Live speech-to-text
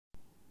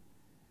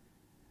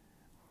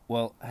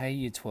Well, hey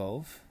Year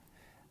 12,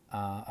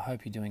 I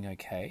hope you're doing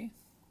okay.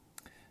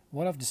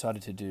 What I've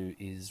decided to do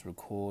is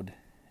record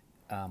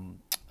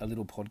a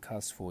little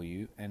podcast for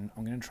you, and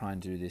I'm going to try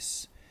and do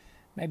this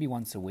maybe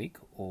once a week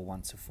or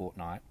once a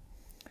fortnight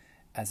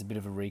as a bit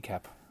of a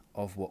recap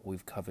of what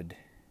we've covered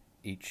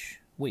each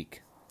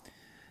week.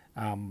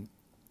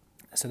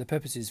 So the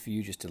purpose is for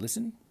you just to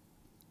listen,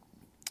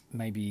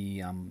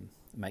 maybe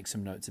make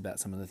some notes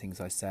about some of the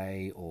things I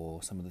say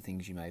or some of the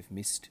things you may have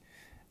missed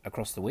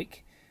across the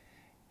week,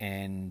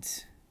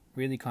 and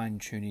really kind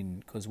of tune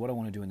in, because what I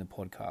want to do in the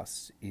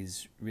podcast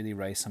is really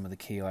raise some of the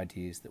key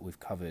ideas that we've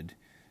covered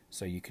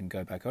so you can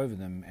go back over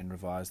them and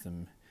revise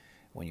them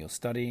when you're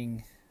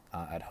studying,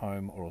 at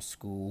home or at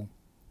school,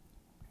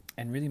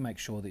 and really make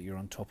sure that you're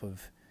on top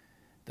of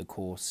the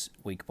course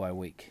week by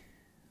week.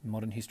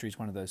 Modern history is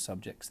one of those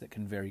subjects that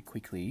can very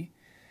quickly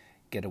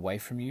get away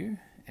from you,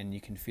 and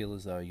you can feel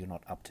as though you're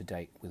not up to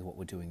date with what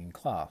we're doing in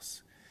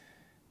class.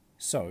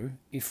 So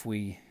if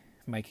we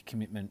make a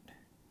commitment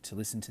to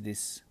listen to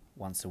this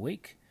once a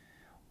week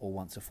or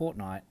once a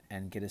fortnight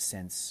and get a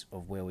sense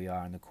of where we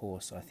are in the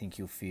course, I think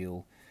you'll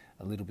feel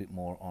a little bit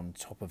more on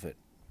top of it.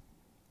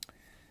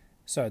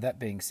 So that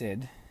being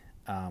said,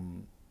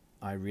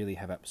 I really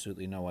have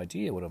absolutely no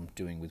idea what I'm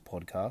doing with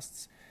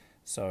podcasts.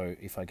 So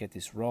if I get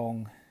this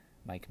wrong,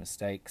 make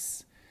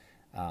mistakes,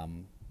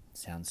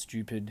 sound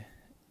stupid,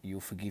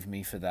 you'll forgive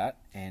me for that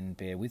and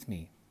bear with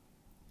me.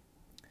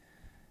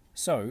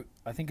 So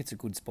I think it's a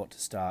good spot to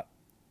start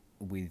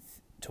with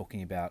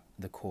talking about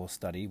the core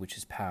study, which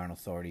is Power and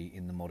Authority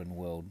in the Modern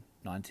World,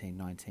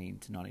 1919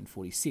 to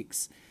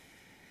 1946.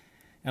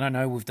 And I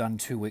know we've done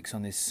 2 weeks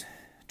on this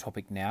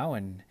topic now,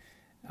 and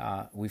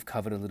we've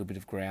covered a little bit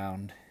of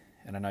ground,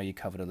 and I know you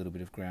covered a little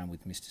bit of ground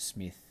with Mr.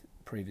 Smith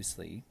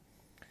previously.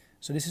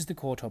 So this is the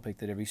core topic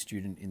that every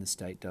student in the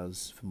state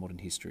does for modern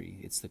history.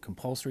 It's the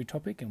compulsory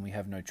topic, and we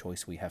have no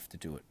choice, we have to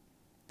do it.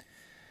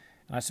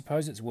 And I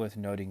suppose it's worth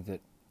noting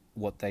that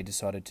what they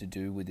decided to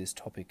do with this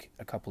topic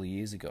a couple of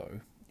years ago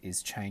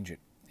is change it.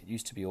 It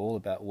used to be all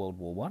about World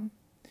War I,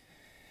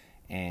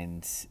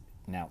 and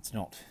now it's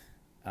not.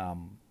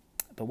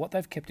 But what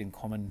they've kept in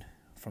common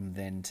from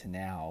then to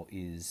now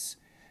is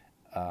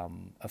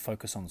a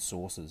focus on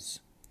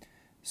sources.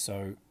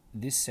 So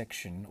this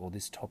section, or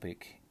this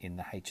topic in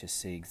the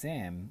HSC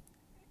exam,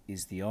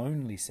 is the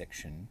only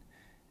section,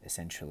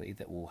 essentially,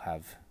 that will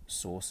have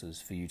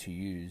sources for you to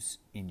use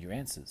in your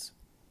answers.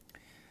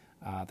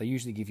 They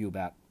usually give you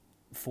about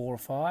 4 or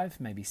 5,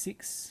 maybe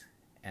 6,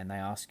 and they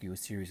ask you a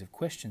series of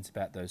questions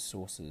about those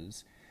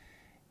sources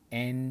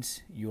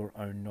and your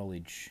own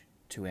knowledge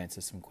to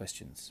answer some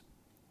questions.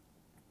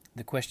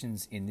 The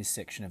questions in this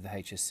section of the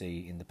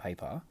HSC in the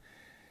paper,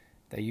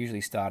 they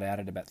usually start out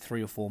at about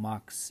 3 or 4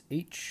 marks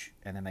each,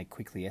 and then they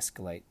quickly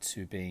escalate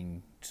to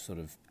being sort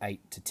of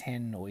 8 to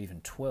 10 or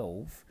even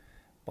 12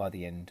 by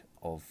the end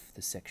of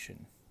the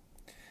section.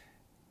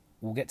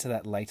 We'll get to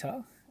that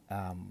later,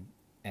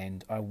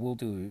 and I will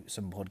do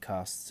some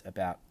podcasts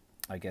about,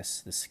 I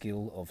guess, the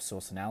skill of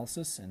source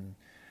analysis and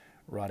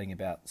writing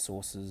about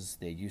sources,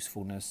 their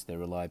usefulness, their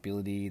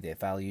reliability, their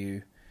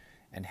value,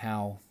 and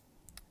how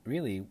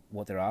really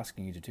what they're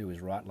asking you to do is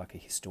write like a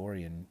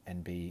historian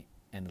and be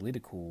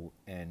analytical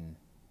and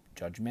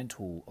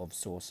judgmental of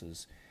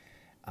sources,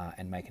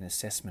 and make an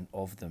assessment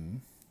of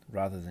them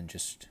rather than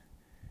just,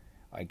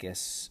 I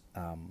guess,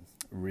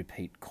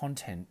 repeat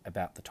content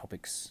about the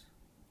topics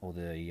or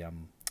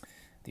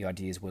the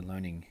ideas we're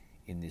learning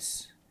in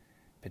this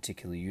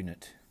particular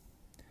unit.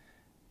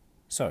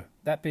 So,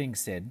 that being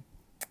said,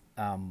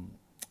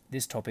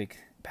 this topic,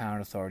 Power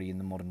and Authority in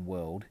the Modern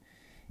World,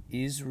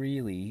 is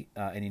really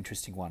an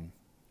interesting one.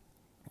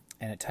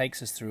 And it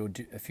takes us through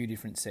a few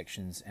different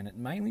sections, and it's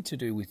mainly to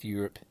do with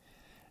Europe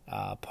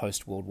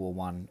post-World War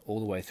I all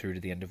the way through to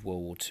the end of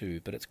World War II,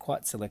 but it's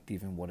quite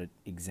selective in what it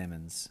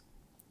examines.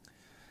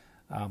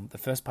 The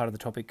first part of the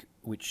topic,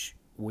 which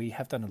we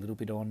have done a little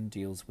bit on,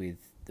 deals with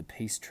the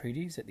peace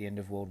treaties at the end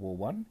of World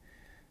War I.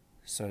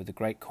 So the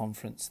great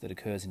conference that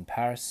occurs in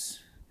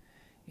Paris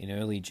in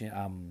early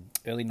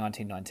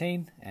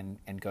 1919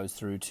 and goes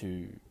through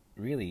to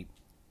really,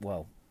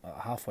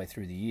 halfway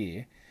through the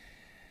year,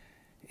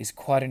 is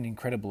quite an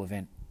incredible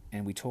event.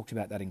 And we talked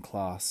about that in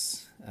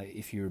class,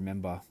 if you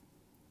remember,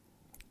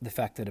 the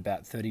fact that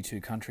about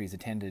 32 countries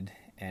attended,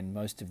 and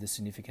most of the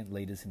significant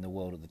leaders in the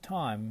world at the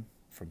time,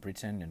 from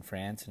Britain and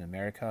France and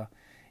America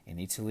and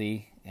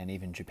Italy and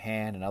even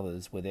Japan and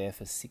others, were there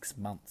for 6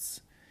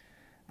 months,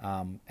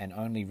 and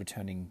only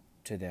returning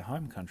to their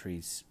home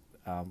countries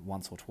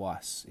once or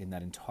twice in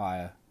that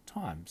entire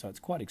time. So it's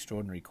quite an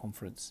extraordinary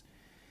conference,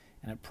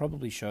 and it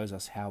probably shows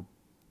us how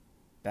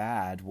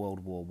bad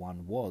World War I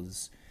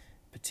was,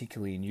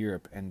 particularly in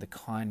Europe, and the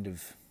kind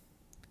of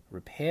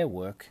repair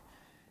work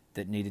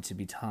that needed to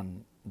be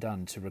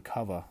done to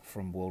recover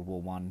from World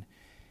War I,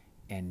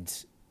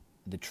 and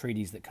the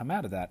treaties that come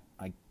out of that,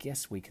 I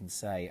guess we can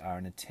say, are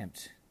an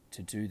attempt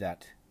to do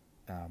that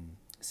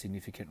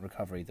significant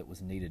recovery that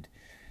was needed.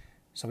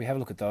 So we have a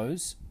look at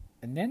those,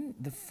 and then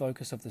the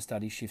focus of the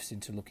study shifts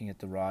into looking at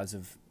the rise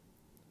of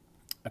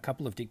a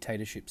couple of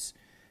dictatorships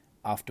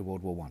after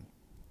World War One,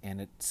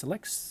 and it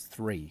selects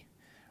three: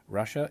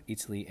 Russia,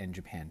 Italy, and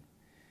Japan.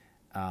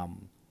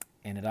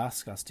 And it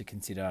asks us to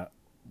consider,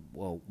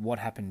 well, what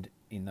happened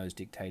in those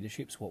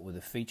dictatorships, what were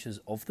the features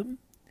of them,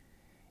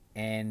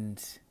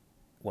 and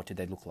what did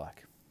they look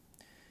like.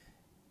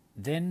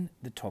 Then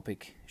the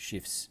topic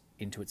shifts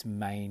into its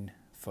main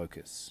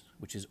focus,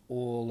 which is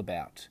all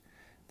about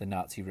the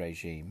Nazi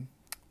regime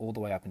all the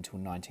way up until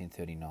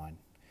 1939.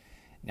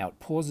 Now, it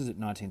pauses at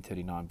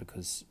 1939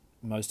 because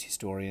most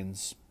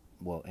historians,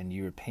 well, and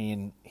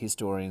European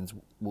historians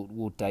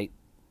will date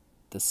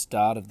the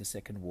start of the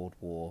Second World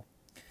War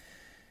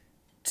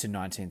to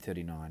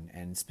 1939,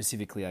 and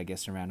specifically, I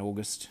guess, around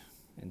August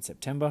and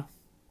September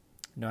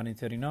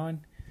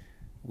 1939,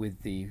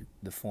 with the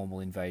formal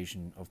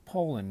invasion of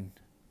Poland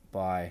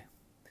by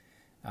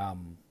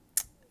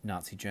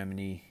Nazi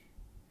Germany,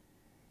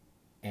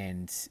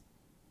 and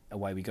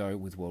away we go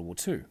with World War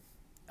II.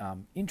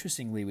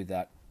 Interestingly, with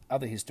that,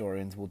 other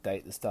historians will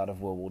date the start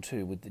of World War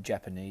II with the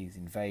Japanese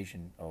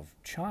invasion of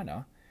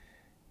China,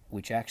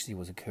 which actually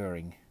was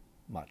occurring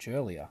much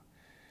earlier,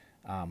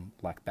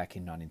 like back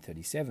in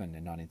 1937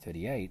 and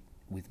 1938,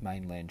 with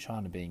mainland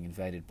China being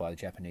invaded by the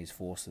Japanese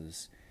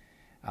forces.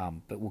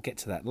 But we'll get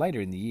to that later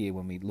in the year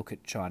when we look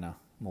at China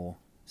more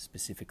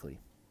specifically.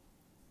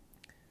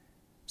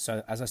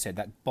 So, as I said,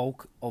 that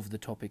bulk of the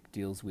topic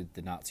deals with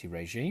the Nazi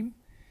regime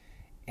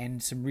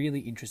and some really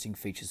interesting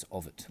features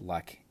of it,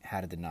 like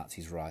how did the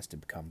Nazis rise to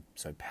become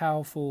so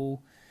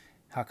powerful?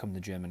 How come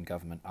the German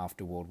government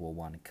after World War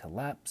I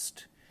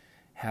collapsed?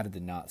 How did the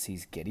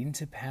Nazis get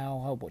into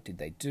power? What did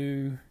they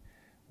do?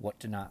 What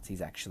do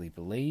Nazis actually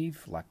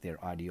believe, like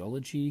their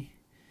ideology?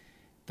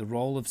 The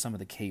role of some of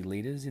the key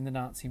leaders in the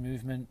Nazi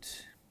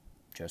movement,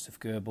 Joseph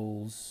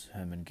Goebbels,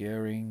 Hermann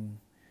Goering,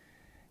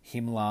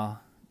 Himmler,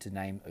 to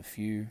name a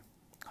few,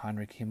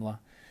 Heinrich Himmler.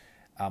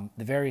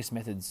 The various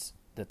methods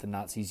that the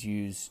Nazis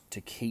used to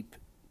keep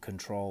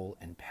control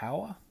and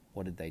power.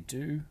 What did they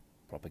do?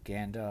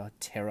 Propaganda,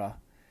 terror,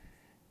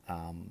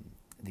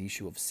 the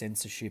issue of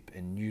censorship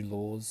and new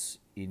laws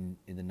in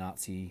the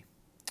Nazi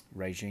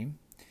regime.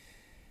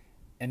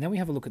 And then we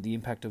have a look at the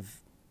impact of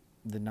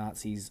the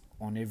Nazis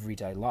on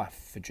everyday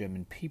life for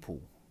German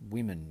people,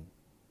 women,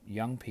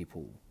 young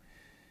people,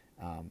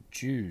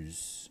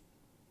 Jews,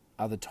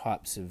 other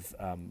types of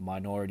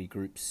minority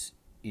groups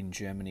in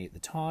Germany at the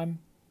time.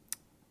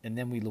 And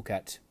then we look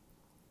at,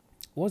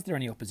 was there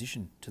any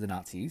opposition to the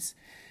Nazis?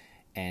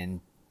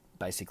 And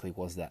basically,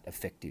 was that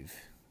effective?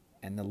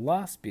 And the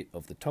last bit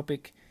of the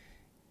topic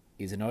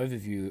is an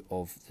overview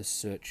of the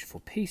search for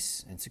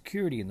peace and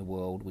security in the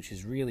world, which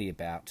is really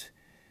about,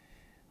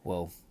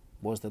 well,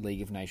 was the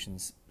League of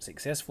Nations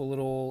successful at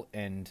all?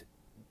 And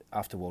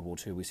after World War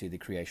II, we see the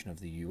creation of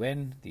the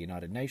UN, the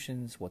United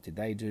Nations. What did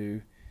they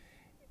do?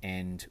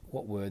 And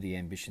what were the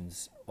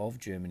ambitions of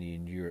Germany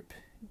in Europe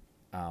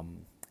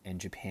and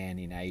Japan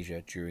in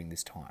Asia during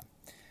this time?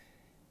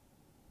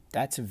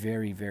 That's a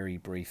very, very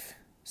brief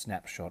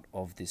snapshot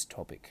of this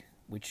topic,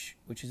 which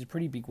is a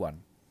pretty big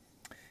one.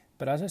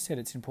 But as I said,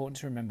 it's important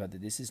to remember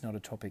that this is not a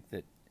topic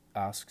that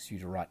asks you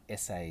to write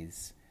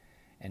essays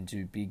and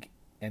do big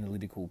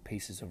analytical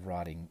pieces of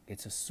writing.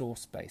 It's a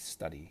source-based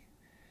study.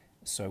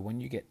 So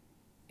when you get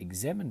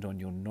examined on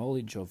your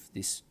knowledge of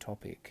this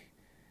topic,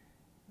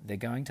 they're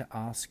going to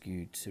ask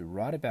you to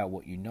write about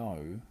what you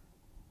know,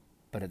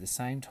 but at the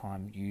same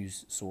time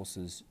use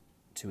sources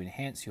to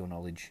enhance your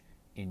knowledge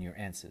in your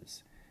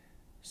answers.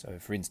 So,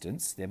 for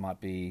instance, there might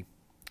be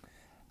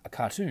a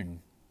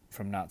cartoon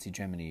from Nazi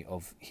Germany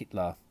of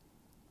Hitler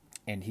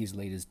and his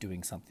leaders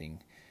doing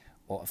something,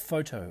 or a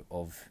photo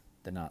of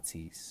the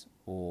Nazis,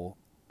 or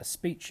a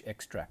speech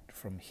extract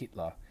from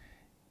Hitler,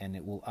 and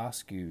it will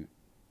ask you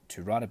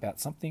to write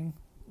about something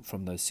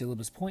from those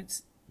syllabus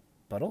points,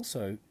 but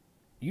also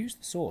use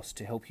the source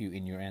to help you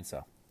in your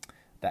answer,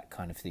 that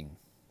kind of thing.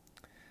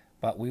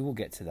 But we will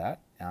get to that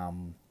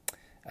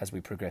as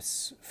we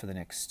progress for the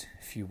next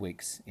few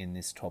weeks in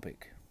this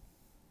topic.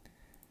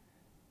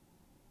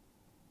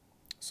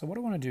 So what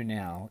I want to do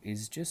now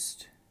is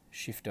just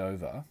shift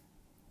over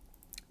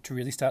to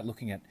really start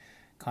looking at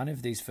kind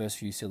of these first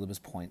few syllabus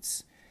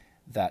points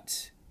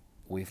that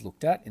we've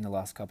looked at in the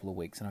last couple of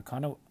weeks. And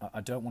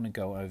I don't want to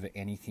go over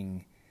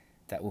anything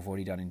that we've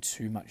already done in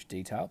too much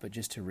detail, but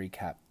just to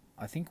recap,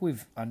 I think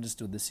we've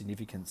understood the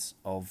significance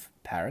of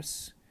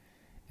Paris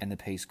and the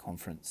peace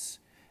conference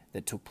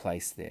that took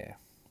place there.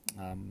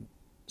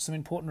 Some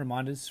important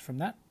reminders from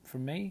that,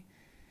 from me.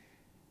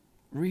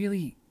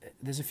 Really,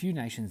 there's a few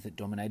nations that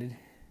dominated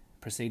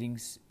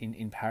proceedings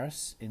in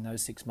Paris in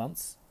those 6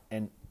 months,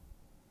 and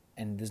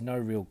there's no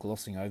real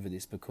glossing over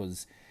this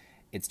because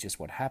it's just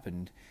what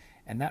happened.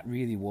 And that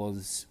really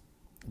was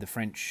the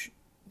French,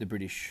 the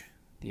British,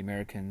 the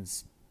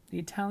Americans. The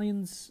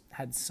Italians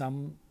had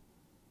some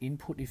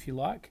input, if you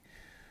like,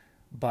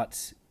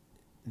 but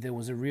there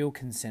was a real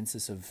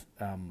consensus of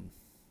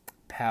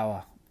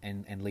power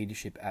and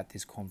leadership at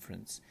this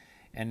conference.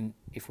 And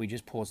if we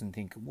just pause and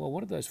think, well,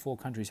 what do those four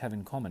countries have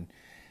in common?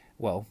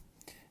 Well,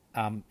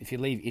 if you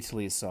leave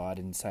Italy aside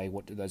and say,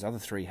 what do those other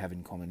three have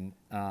in common?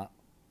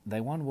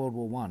 they won World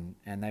War One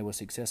and they were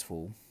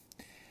successful.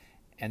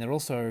 And they're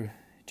also,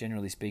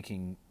 generally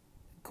speaking,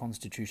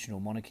 constitutional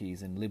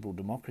monarchies and liberal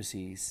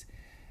democracies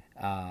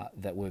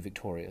that were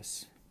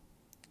victorious.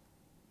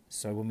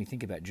 So when we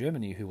think about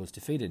Germany, who was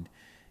defeated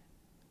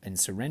and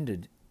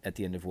surrendered at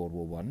the end of World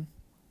War One,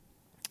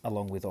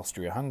 along with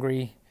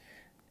Austria-Hungary,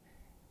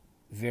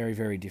 very,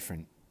 very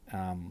different.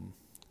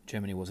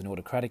 Germany was an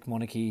autocratic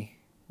monarchy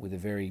with a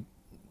very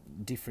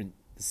different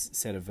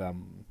set of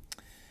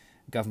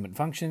government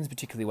functions,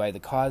 particularly the way the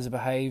Kaiser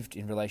behaved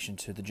in relation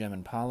to the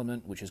German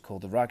parliament, which is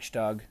called the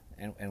Reichstag,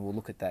 and we'll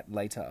look at that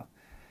later.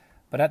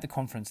 But at the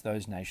conference,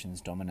 those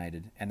nations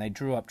dominated, and they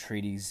drew up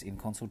treaties in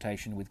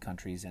consultation with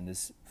countries, and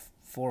there's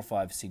 4 or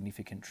 5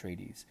 significant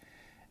treaties.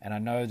 And I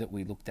know that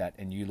we looked at,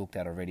 and you looked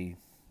at already,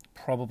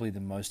 probably the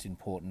most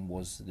important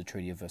was the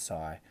Treaty of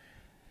Versailles,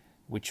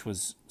 which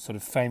was sort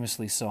of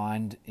famously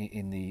signed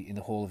in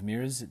the Hall of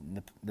Mirrors,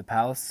 in the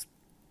palace,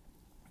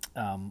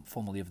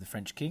 formerly of the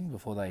French king,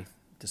 before they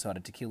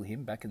decided to kill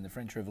him back in the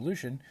French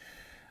Revolution.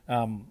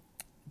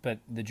 But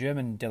the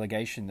German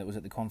delegation that was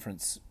at the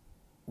conference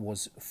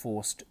was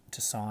forced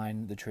to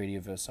sign the Treaty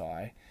of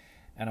Versailles,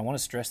 and I want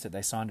to stress that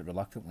they signed it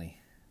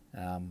reluctantly.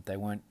 They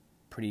weren't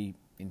pretty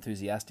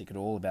enthusiastic at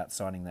all about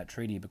signing that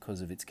treaty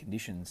because of its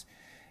conditions,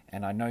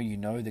 and I know you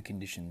know the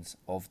conditions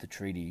of the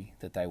treaty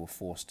that they were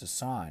forced to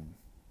sign.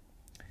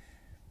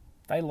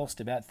 They lost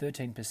about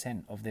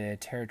 13% of their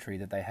territory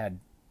that they had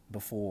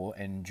before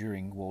and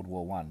during World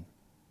War One.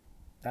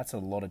 That's a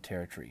lot of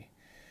territory.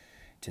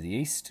 To the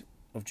east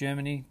of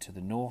Germany, to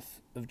the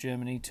north of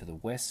Germany, to the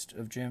west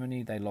of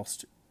Germany, they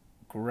lost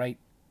great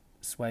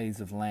swathes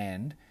of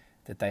land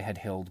that they had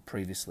held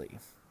previously.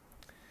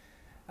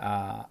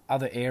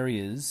 Other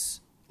areas,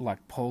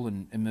 like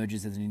Poland,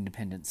 emerges as an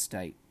independent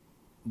state.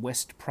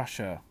 West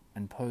Prussia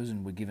and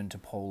Posen were given to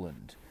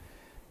Poland.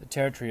 The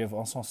territory of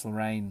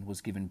Alsace-Lorraine was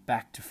given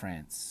back to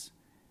France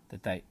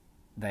that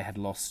they had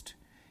lost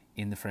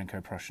in the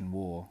Franco-Prussian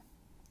War.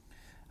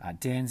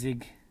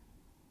 Danzig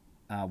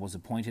was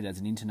appointed as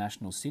an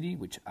international city,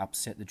 which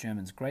upset the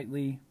Germans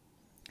greatly.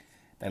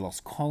 They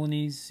lost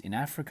colonies in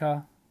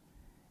Africa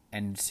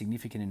and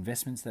significant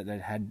investments that they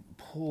had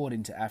poured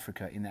into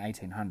Africa in the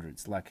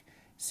 1800s, like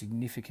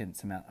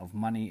significant amount of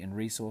money and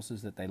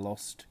resources that they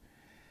lost.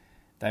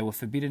 They were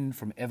forbidden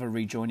from ever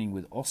rejoining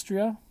with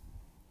Austria,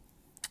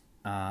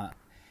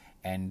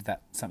 and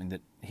that's something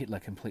that Hitler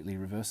completely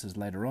reverses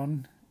later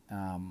on.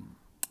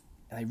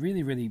 They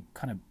really, really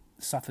kind of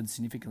suffered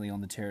significantly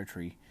on the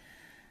territory.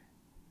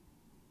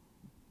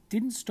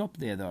 Didn't stop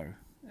there, though.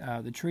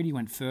 The treaty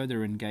went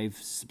further and gave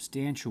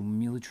substantial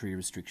military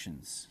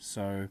restrictions.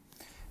 So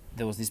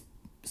there was this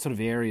sort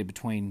of area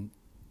between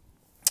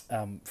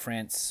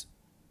France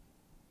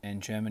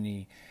and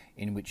Germany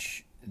in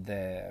which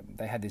they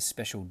had this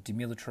special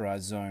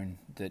demilitarized zone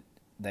that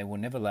they were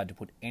never allowed to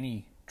put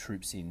any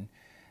troops in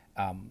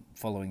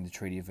following the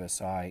Treaty of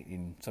Versailles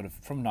in sort of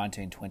from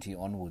 1920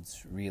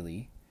 onwards,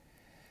 really.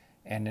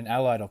 And an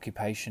Allied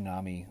occupation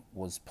army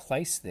was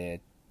placed there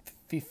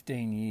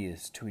 15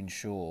 years to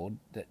ensure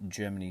that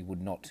Germany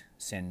would not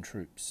send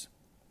troops.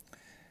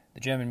 The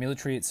German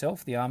military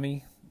itself, the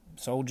army,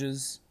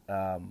 soldiers,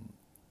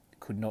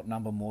 could not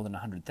number more than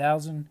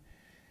 100,000,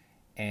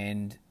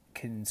 and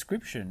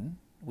conscription,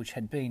 which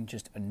had been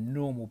just a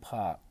normal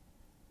part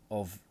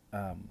of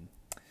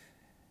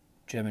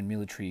German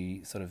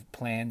military sort of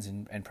plans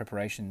and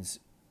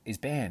preparations, is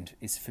banned.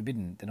 It's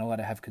forbidden. They're not allowed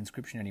to have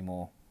conscription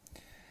anymore.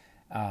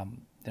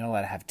 They're not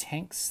allowed to have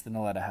tanks. They're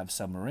not allowed to have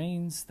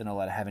submarines. They're not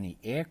allowed to have any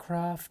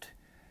aircraft.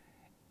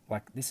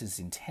 Like, this is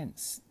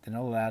intense. They're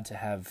not allowed to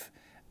have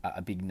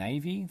a big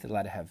navy. They're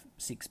allowed to have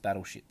 6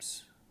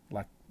 battleships,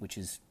 which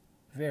is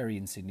very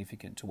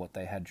insignificant to what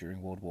they had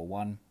during World War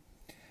One.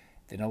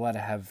 They're not allowed to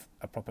have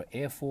a proper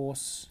air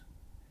force,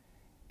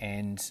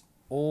 and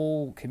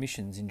all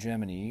commissions in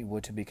Germany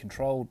were to be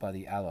controlled by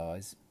the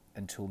Allies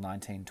until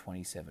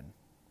 1927.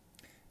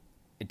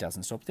 It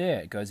doesn't stop there.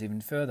 It goes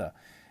even further.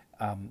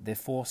 They're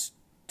forced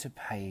to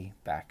pay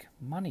back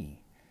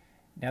money.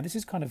 Now, this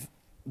is kind of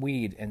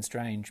weird and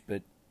strange,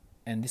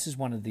 and this is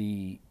one of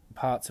the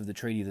parts of the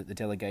treaty that the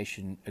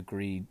delegation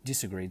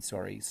disagreed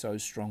so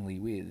strongly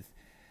with,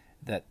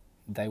 that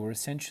they were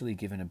essentially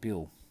given a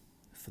bill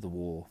for the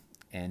war,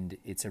 and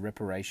it's a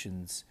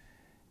reparations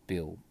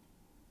bill.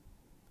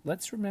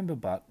 Let's remember,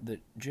 but,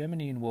 that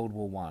Germany in World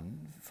War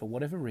One, for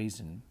whatever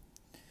reason,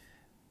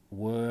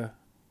 were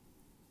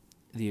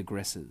the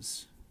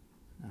aggressors.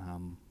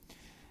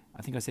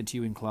 I think I said to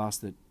you in class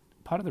that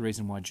part of the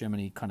reason why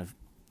Germany kind of,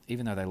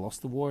 even though they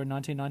lost the war in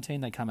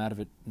 1919, they come out of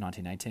it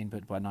 1918,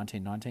 but by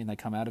 1919 they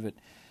come out of it.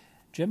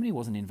 Germany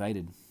wasn't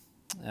invaded.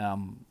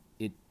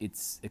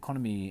 Its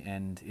economy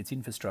and its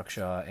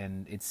infrastructure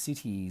and its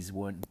cities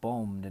weren't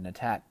bombed and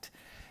attacked.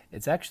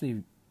 It's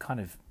actually kind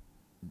of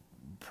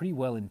pretty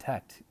well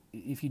intact.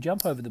 If you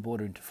jump over the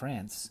border into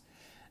France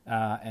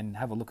and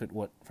have a look at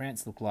what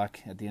France looked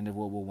like at the end of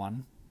World War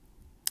One,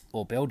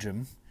 or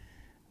Belgium,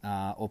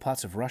 or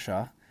parts of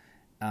Russia,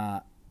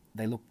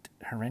 they looked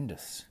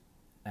horrendous.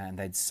 and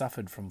they'd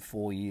suffered from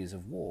 4 years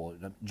of war.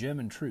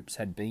 German troops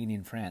had been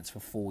in France for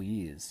 4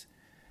 years.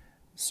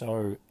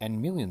 So,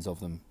 and millions of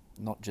them,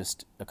 not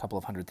just a couple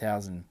of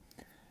 100,000.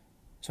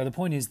 So the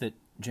point is that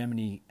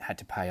Germany had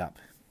to pay up,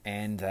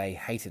 and they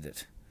hated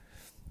it.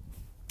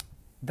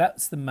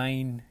 That's the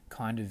main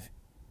kind of,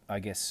 I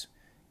guess,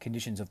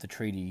 conditions of the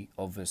Treaty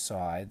of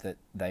Versailles that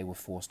they were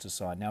forced to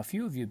sign. Now, a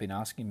few of you have been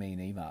asking me in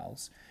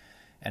emails,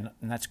 and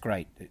that's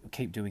great,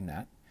 keep doing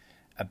that,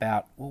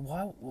 about,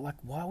 well,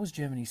 why was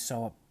Germany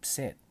so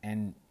upset,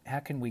 and how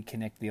can we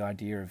connect the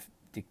idea of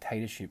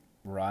dictatorship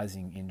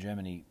rising in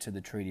Germany to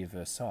the Treaty of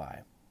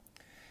Versailles?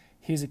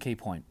 Here's a key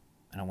point,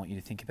 and I want you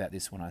to think about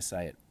this when I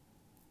say it.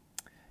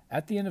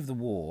 At the end of the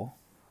war,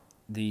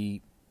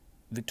 the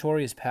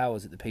victorious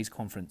powers at the peace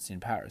conference in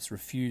Paris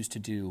refused to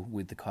deal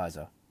with the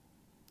Kaiser,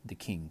 the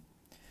king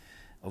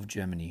of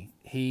Germany.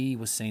 He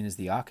was seen as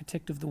the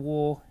architect of the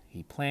war.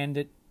 He planned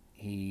it.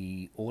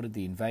 He ordered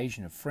the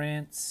invasion of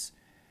France,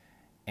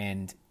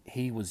 and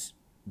they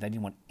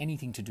didn't want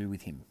anything to do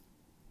with him.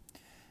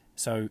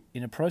 So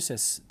in a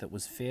process that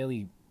was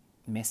fairly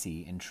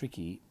messy and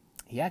tricky,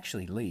 he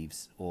actually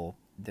leaves, or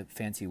the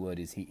fancy word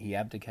is he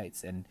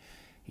abdicates, and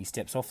he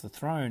steps off the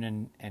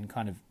throne and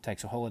kind of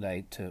takes a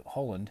holiday to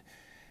Holland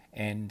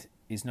and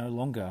is no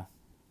longer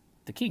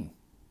the king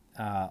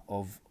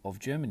of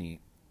Germany.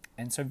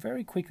 And so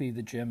very quickly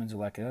the Germans are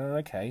like, oh,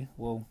 okay,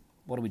 well,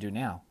 what do we do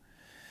now?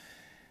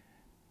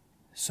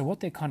 So what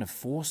they're kind of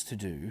forced to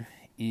do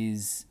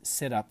is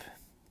set up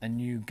a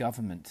new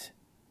government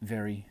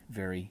very,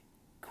 very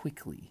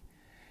quickly.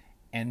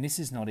 And this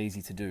is not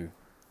easy to do.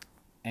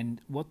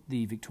 And what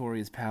the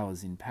victorious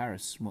powers in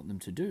Paris want them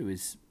to do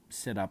is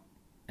set up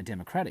a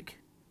democratic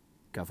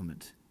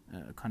government,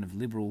 a kind of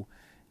liberal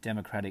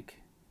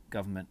democratic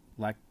government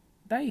like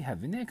they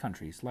have in their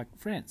countries, like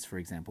France, for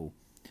example.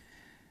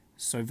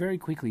 So very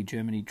quickly,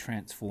 Germany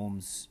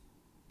transforms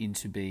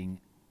into being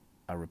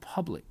a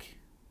republic.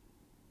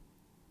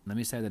 Let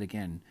me say that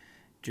again.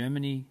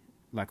 Germany,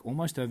 like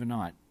almost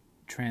overnight,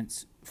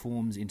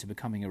 transforms into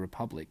becoming a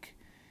republic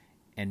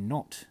and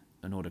not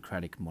an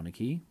autocratic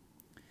monarchy.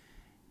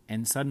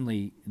 And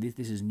suddenly,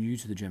 this is new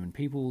to the German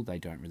people. They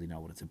don't really know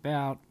what it's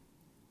about.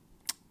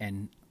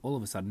 And all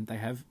of a sudden, they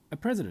have a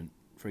president,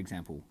 for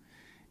example.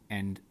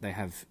 And they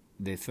have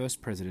their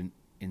first president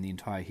in the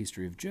entire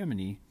history of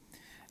Germany.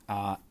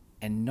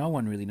 And no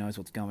one really knows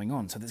what's going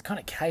on. So there's kind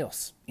of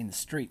chaos in the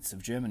streets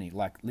of Germany,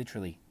 like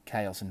literally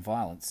chaos and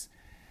violence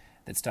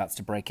that starts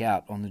to break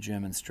out on the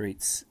German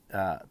streets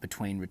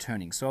between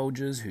returning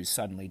soldiers who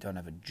suddenly don't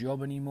have a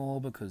job anymore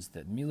because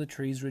the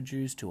military's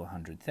reduced to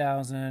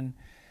 100,000.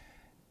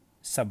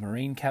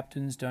 Submarine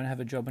captains don't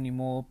have a job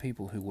anymore.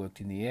 People who worked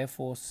in the Air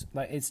Force.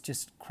 It's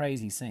just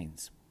crazy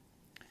scenes.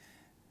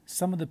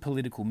 Some of the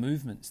political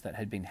movements that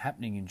had been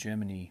happening in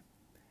Germany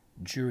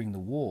during the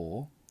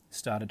war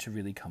started to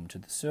really come to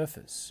the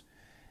surface.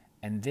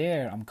 And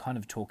there I'm kind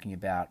of talking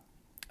about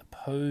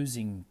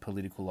opposing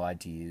political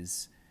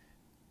ideas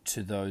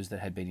to those that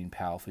had been in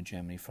power for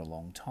Germany for a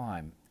long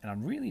time. And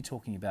I'm really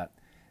talking about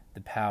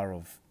the power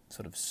of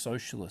sort of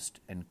socialist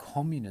and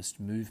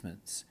communist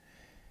movements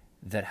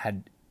that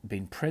had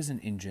been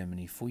present in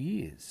Germany for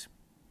years.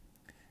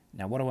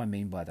 Now, what do I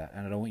mean by that?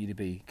 And I don't want you to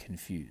be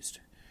confused.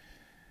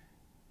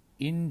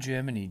 In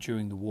Germany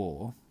during the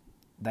war,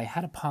 they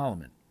had a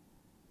parliament.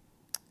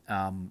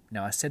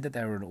 Now, I said that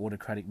they were an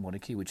autocratic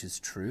monarchy, which is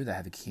true. They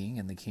have a king,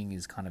 and the king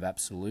is kind of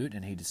absolute,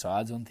 and he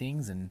decides on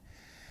things.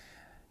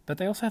 But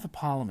they also have a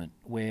parliament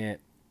where,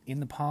 in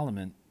the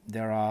parliament,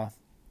 there are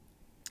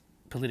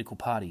political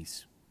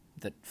parties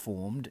that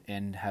formed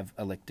and have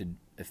elected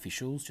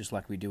officials, just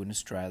like we do in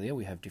Australia.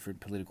 We have different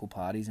political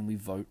parties, and we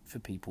vote for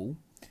people.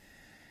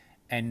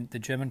 And the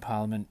German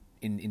parliament,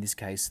 in this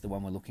case, the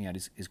one we're looking at,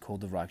 is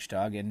called the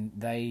Reichstag, and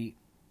they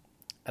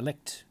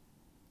elect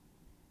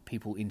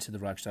people into the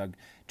Reichstag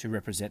to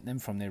represent them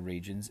from their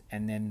regions,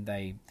 and then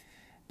they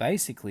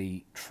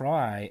basically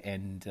try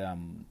and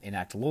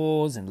enact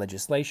laws and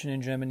legislation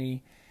in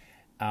Germany,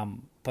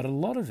 but a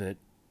lot of it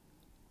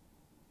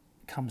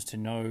comes to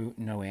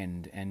no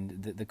end,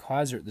 and the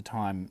Kaiser at the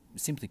time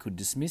simply could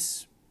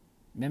dismiss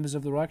members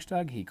of the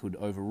Reichstag. He could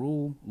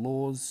overrule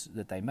laws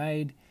that they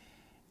made,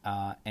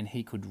 and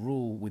he could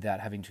rule without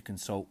having to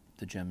consult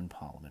the German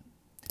parliament.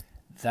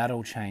 That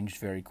all changed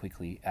very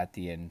quickly at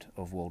the end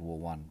of World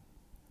War I.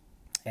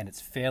 And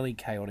it's fairly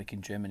chaotic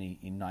in Germany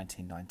in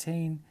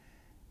 1919.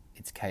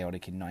 It's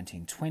chaotic in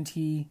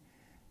 1920,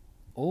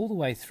 all the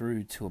way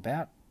through to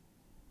about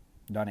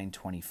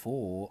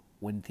 1924,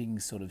 when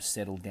things sort of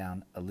settle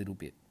down a little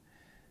bit.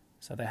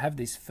 So they have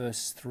these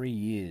first 3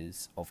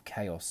 years of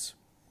chaos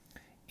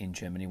in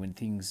Germany when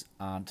things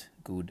aren't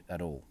good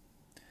at all.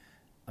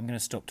 I'm going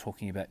to stop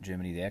talking about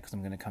Germany there because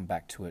I'm going to come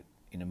back to it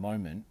in a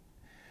moment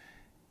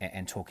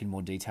and talk in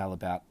more detail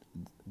about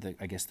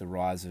the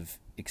rise of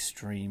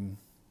extreme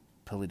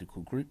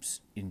political groups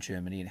in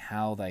Germany and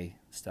how they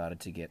started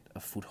to get a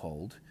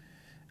foothold,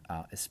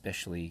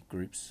 especially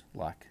groups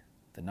like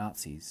the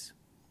Nazis,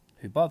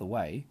 who, by the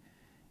way,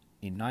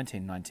 in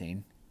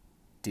 1919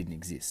 didn't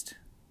exist.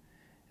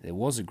 There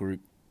was a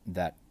group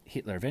that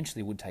Hitler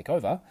eventually would take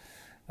over,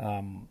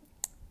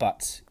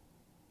 but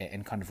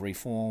and kind of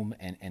reform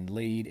and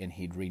lead, and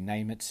he'd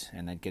rename it,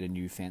 and they'd get a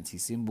new fancy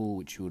symbol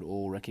which you would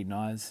all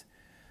recognise.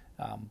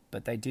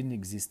 But they didn't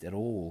exist at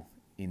all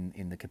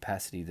in the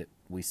capacity that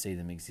we see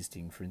them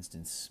existing, for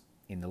instance,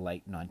 in the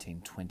late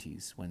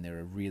 1920s, when they're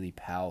a really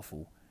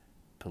powerful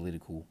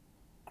political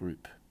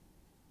group.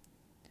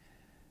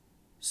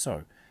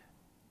 So,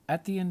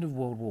 at the end of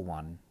World War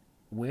One,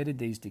 where did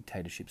these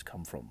dictatorships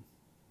come from?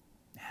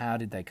 How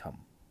did they come?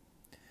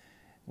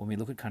 When we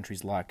look at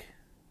countries like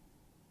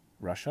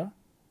Russia,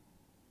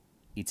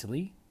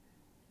 Italy,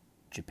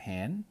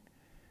 Japan,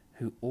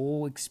 who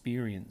all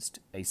experienced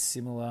a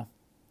similar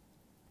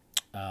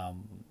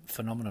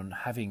phenomenon,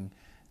 having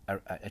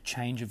a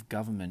change of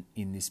government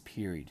in this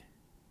period.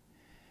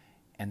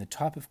 And the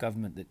type of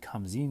government that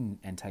comes in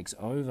and takes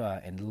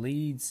over and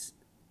leads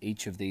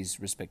each of these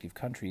respective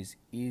countries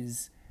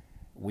is,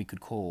 we could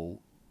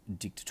call,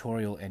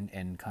 dictatorial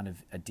and kind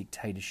of a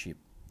dictatorship.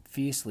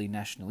 Fiercely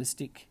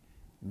nationalistic,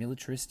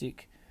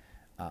 militaristic,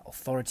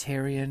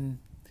 authoritarian.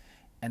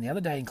 And the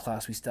other day in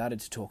class we started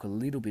to talk a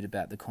little bit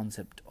about the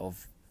concept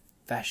of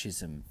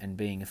fascism and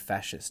being a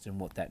fascist and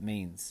what that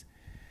means.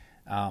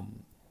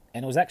 And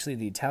it was actually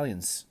the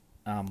Italians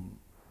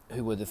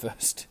who were the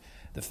first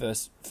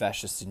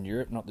fascists in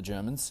Europe, not the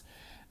Germans.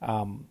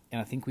 And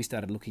I think we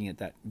started looking at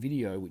that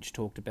video which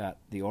talked about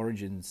the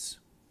origins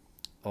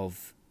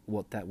of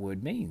what that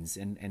word means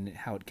and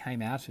how it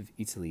came out of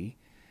Italy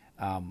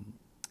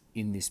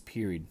in this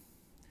period.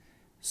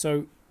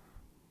 So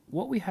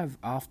what we have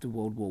after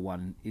World War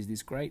One is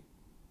this great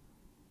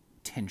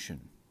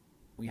tension.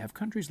 We have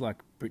countries like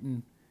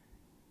Britain,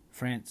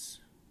 France,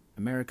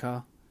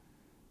 America,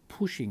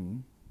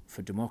 pushing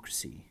for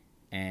democracy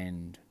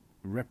and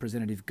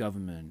representative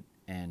government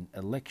and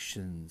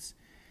elections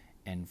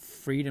and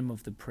freedom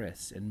of the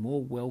press and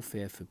more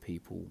welfare for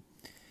people.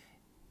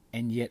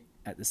 And yet,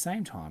 at the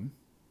same time,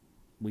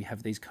 we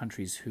have these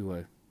countries who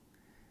are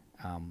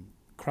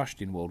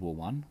crushed in World War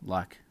One,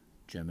 like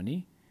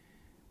Germany.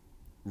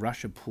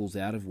 Russia pulls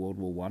out of World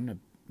War One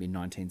in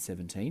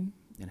 1917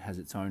 and has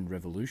its own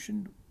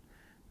revolution.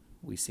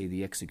 We see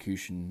the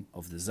execution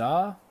of the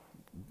Tsar,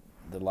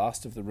 the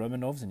last of the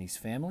Romanovs and his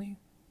family.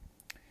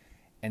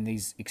 And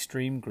these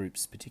extreme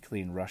groups,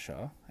 particularly in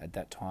Russia, at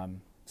that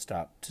time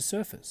start to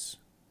surface.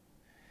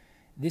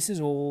 This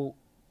is all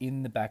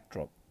in the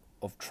backdrop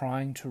of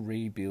trying to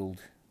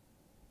rebuild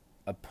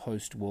a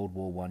post-World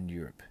War One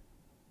Europe.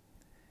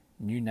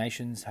 New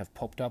nations have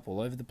popped up all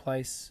over the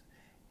place.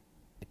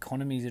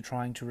 Economies are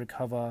trying to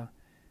recover.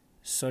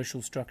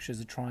 Social structures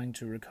are trying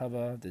to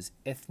recover. There's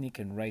ethnic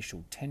and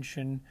racial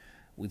tension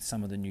with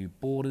some of the new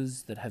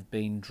borders that have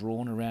been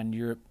drawn around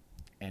Europe,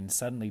 and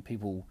suddenly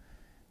people,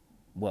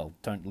 well,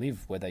 don't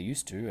live where they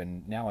used to,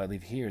 and now I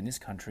live here in this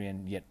country,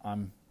 and yet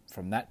I'm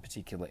from that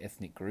particular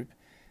ethnic group.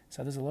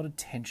 So there's a lot of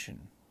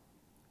tension.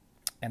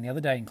 And the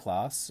other day in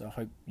class, I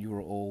hope you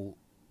were all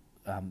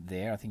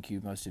there, I think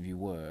most of you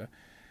were,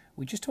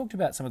 we just talked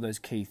about some of those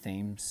key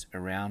themes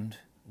around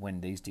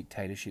when these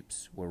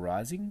dictatorships were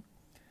rising.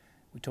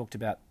 We talked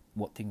about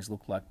what things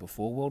looked like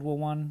before World War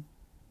One,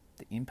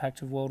 the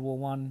impact of World War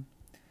One,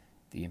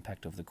 the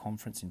impact of the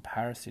conference in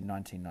Paris in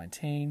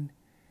 1919.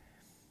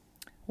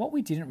 What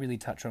we didn't really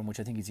touch on, which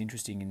I think is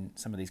interesting in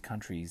some of these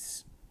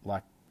countries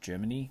like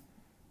Germany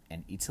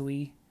and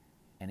Italy,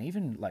 and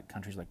even like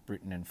countries like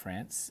Britain and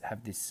France,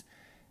 have this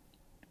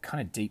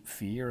kind of deep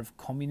fear of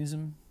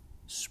communism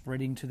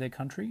spreading to their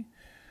country.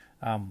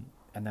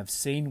 And they've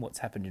seen what's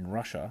happened in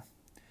Russia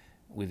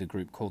with a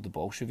group called the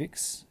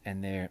Bolsheviks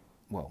and their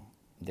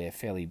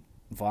fairly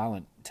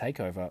violent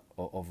takeover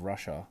of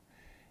Russia,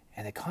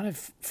 and they're kind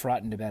of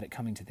frightened about it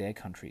coming to their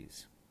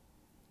countries.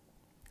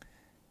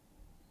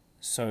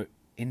 So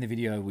in the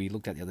video we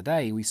looked at the other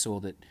day, we saw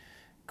that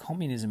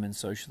communism and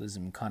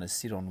socialism kind of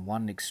sit on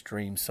one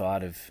extreme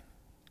side of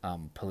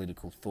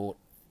political thought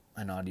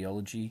and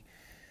ideology,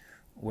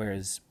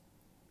 whereas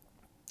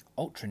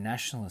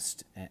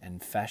ultranationalist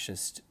and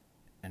fascist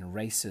and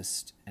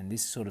racist and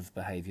this sort of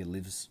behaviour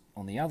lives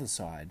on the other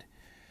side.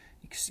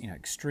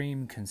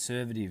 Extreme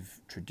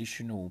conservative,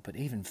 traditional, but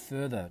even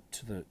further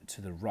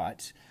to the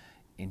right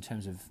in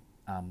terms of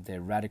their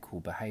radical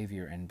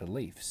behaviour and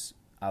beliefs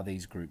are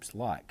these groups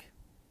like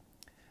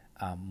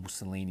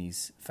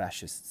Mussolini's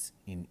fascists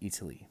in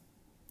Italy.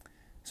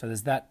 So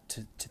there's that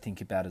to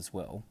think about as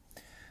well.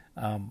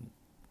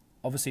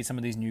 Obviously, some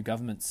of these new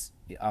governments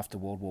after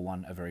World War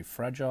One are very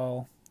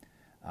fragile.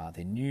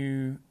 They're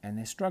new and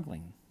they're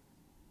struggling.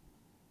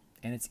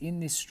 And it's in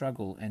this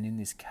struggle and in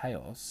this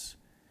chaos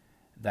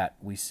that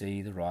we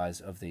see the rise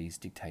of these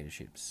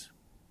dictatorships.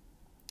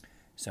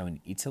 So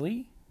in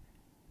Italy,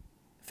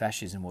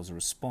 fascism was a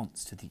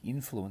response to the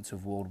influence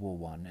of World War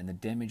One and the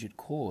damage it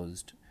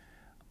caused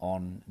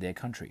on their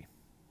country.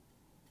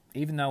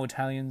 Even though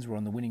Italians were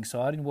on the winning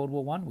side in World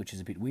War One, which is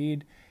a bit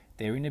weird,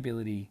 their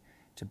inability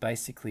to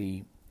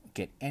basically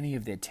get any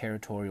of their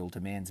territorial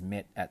demands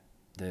met at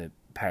the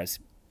Paris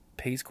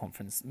Peace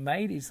Conference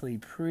made Italy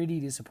pretty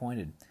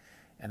disappointed.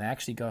 And they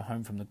actually go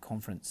home from the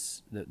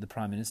conference, the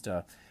Prime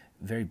Minister,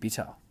 very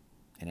bitter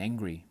and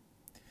angry.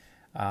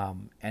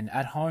 And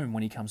at home,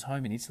 when he comes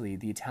home in Italy,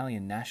 the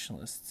Italian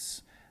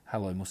nationalists,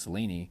 hello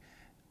Mussolini,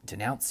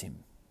 denounce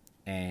him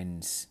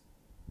and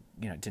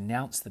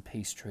denounce the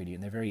peace treaty,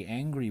 and they're very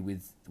angry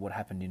with what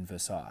happened in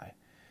Versailles.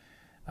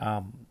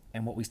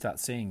 And what we start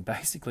seeing,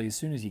 basically, as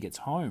soon as he gets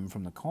home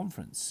from the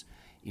conference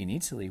in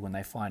Italy, when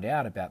they find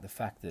out about the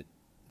fact that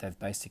they've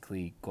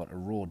basically got a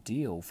raw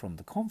deal from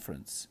the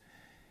conference,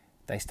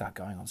 they start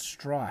going on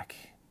strike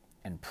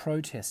and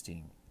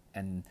protesting.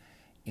 And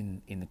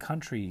in the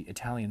country,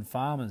 Italian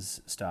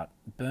farmers start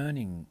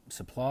burning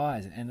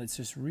supplies, and it's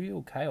just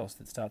real chaos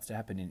that starts to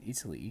happen in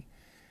Italy.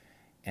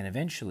 And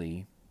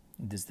eventually,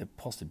 there's the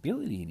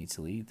possibility in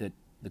Italy that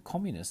the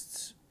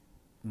communists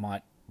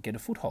might get a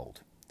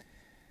foothold.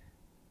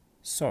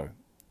 So,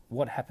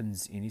 what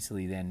happens in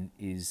Italy then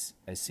is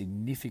a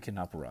significant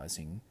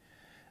uprising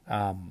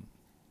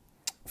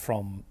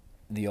from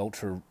the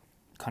ultra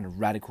kind of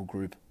radical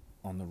group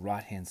on the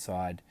right-hand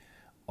side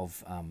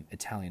of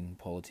Italian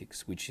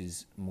politics, which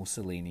is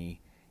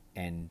Mussolini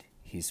and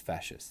his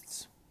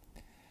fascists.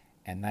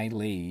 And they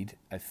lead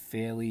a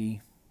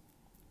fairly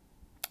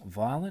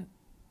violent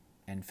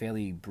and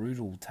fairly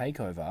brutal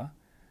takeover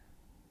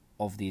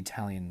of the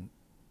Italian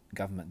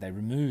government. They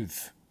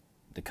remove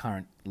the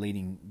current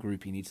leading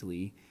group in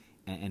Italy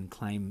and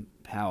claim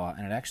power,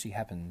 and it actually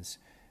happens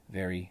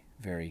very,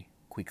 very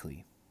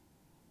quickly.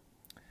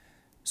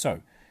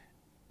 So,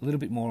 a little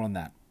bit more on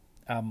that.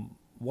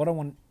 What I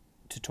want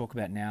to talk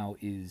about now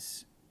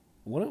is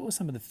what are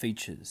some of the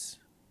features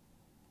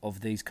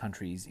of these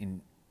countries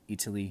in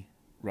Italy,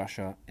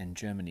 Russia, and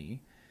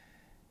Germany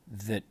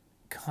that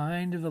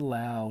kind of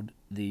allowed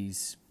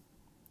these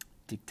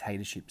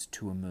dictatorships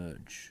to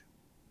emerge.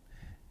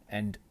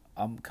 And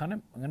I'm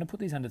going to put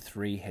these under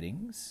three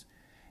headings,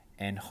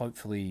 and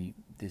hopefully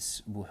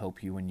this will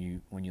help you when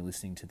you're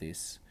listening to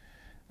this.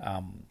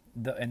 And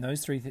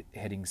those three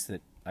headings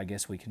that I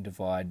guess we can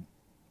divide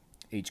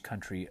each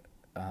country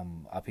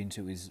up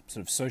into is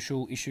sort of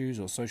social issues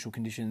or social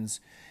conditions,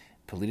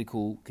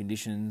 political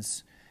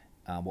conditions,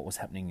 what was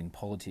happening in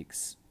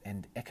politics,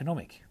 and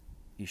economic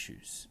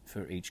issues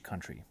for each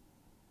country.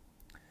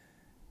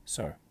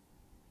 So,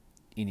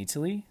 in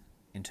Italy,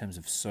 in terms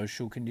of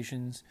social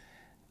conditions,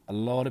 a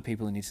lot of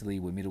people in Italy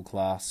were middle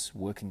class,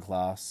 working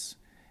class.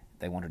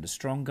 They wanted a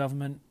strong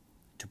government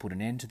to put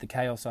an end to the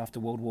chaos after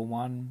World War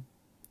One.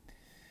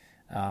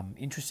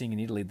 Interesting in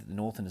Italy that the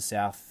north and the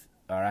south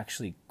are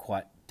actually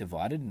quite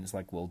divided, and it's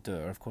like, well, duh,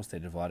 of course they're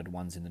divided,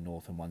 one's in the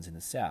north and one's in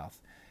the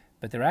south.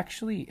 But they're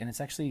actually, and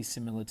it's actually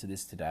similar to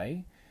this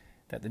today,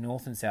 that the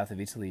north and south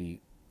of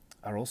Italy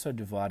are also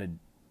divided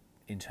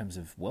in terms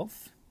of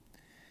wealth.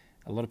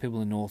 A lot of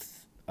people in the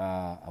north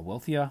are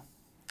wealthier.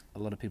 A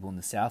lot of people in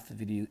the south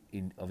of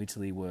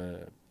Italy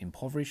were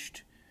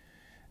impoverished.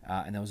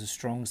 And there was a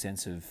strong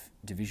sense of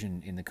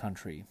division in the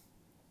country.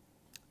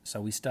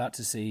 So we start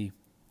to see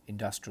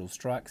industrial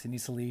strikes in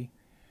Italy,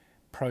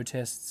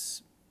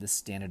 protests, the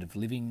standard of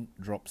living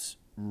drops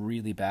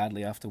really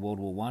badly after World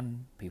War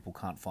One. People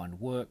can't find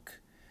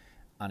work,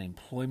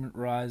 unemployment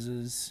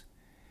rises,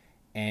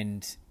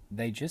 and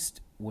they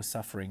just were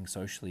suffering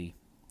socially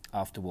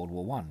after World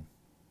War One.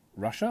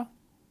 Russia,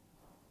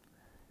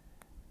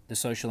 the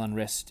social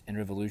unrest and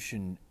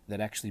revolution that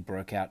actually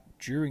broke out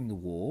during the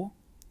war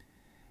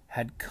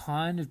had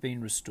kind of been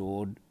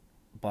restored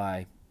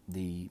by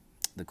the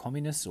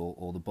communists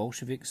or the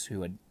Bolsheviks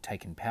who had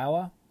taken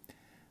power.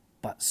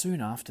 But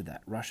soon after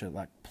that,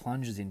 Russia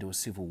plunges into a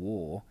civil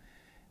war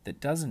that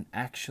doesn't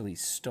actually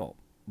stop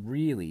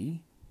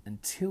really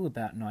until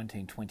about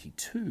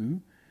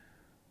 1922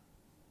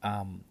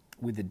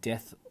 with the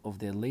death of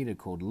their leader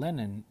called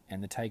Lenin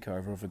and the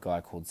takeover of a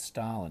guy called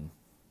Stalin.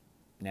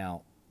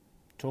 Now,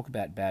 talk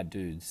about bad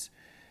dudes.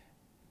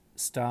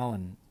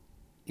 Stalin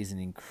is an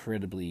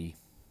incredibly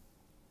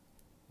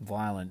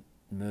violent,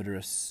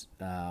 murderous,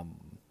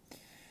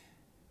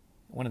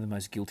 one of the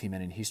most guilty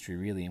men in history,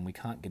 really, and we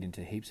can't get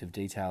into heaps of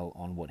detail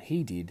on what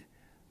he did,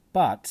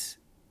 but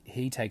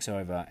he takes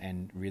over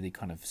and really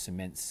kind of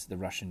cements the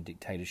Russian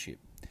dictatorship.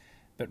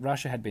 But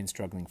Russia had been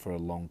struggling for a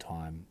long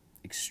time.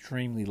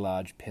 Extremely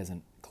large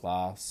peasant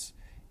class,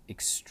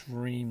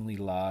 extremely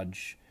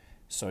large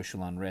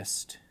social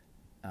unrest,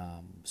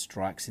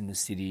 strikes in the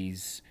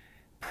cities,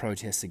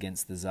 protests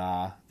against the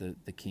Tsar,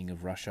 the king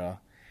of Russia,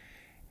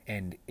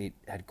 and it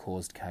had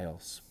caused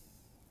chaos.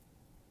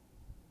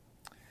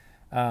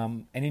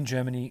 And in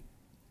Germany,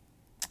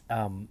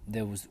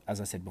 there was, as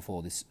I said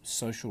before, this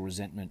social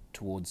resentment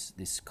towards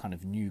this kind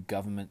of new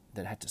government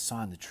that had to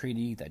sign the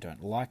treaty. They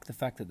don't like the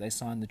fact that they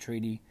signed the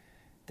treaty.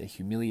 They're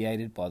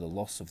humiliated by the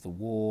loss of the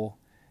war.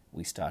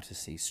 We start to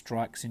see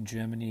strikes in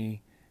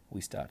Germany.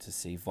 We start to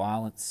see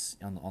violence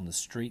on the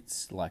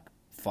streets, like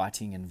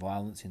fighting and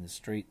violence in the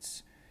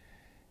streets.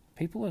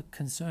 People are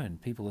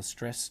concerned. People are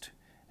stressed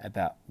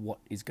about what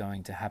is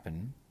going to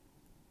happen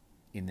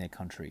in their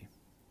country.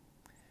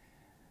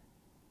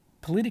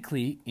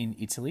 Politically in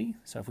Italy,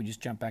 so if we just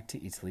jump back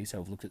to Italy, so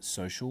we've looked at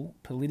social,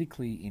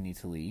 politically in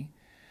Italy,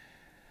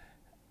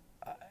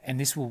 and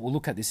this we'll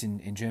look at this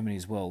in Germany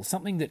as well.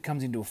 Something that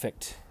comes into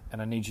effect,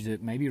 and I need you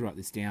to maybe write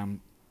this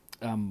down,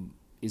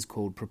 is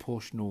called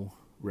proportional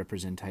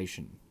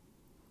representation.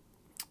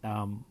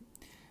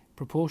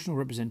 Proportional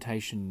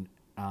representation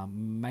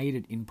made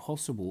it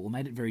impossible, or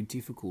made it very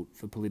difficult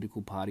for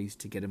political parties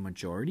to get a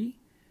majority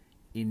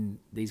in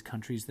these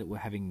countries that were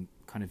having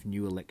kind of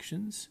new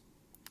elections.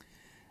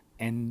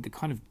 And the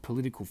kind of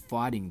political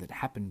fighting that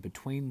happened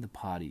between the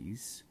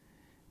parties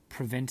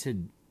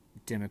prevented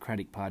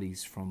democratic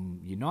parties from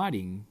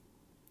uniting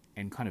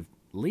and kind of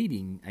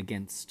leading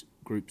against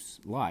groups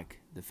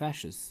like the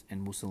fascists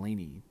and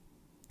Mussolini.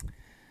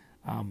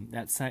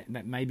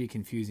 That may be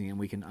confusing, and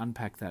we can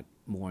unpack that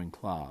more in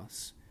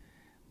class,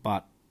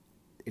 but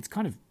it's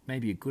kind of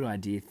maybe a good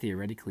idea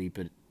theoretically,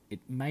 but it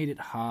made it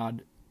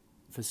hard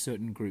for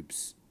certain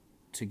groups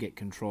to get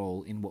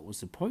control in what was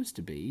supposed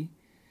to be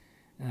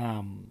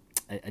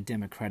a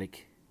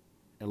democratic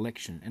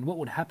election. And what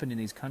would happen in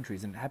these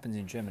countries, and it happens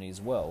in Germany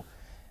as well,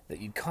 that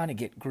you'd kind of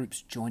get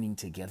groups joining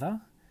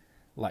together,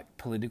 like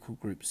political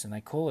groups, and they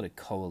call it a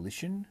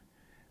coalition,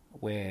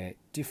 where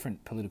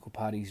different political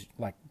parties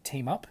like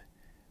team up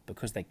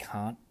because they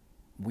can't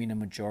win a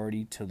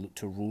majority to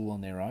rule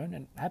on their own.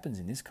 And it happens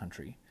in this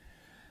country.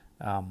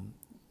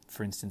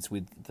 For instance,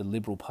 with the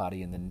Liberal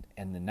Party and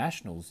the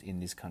Nationals in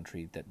this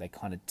country, that they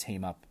kind of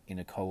team up in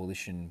a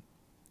coalition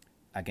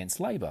against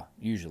Labour,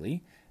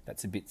 usually.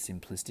 That's a bit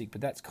simplistic,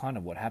 but that's kind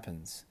of what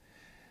happens.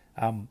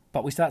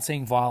 But we start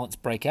seeing violence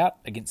break out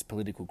against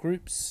political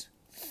groups.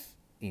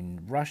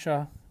 In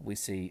Russia, we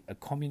see a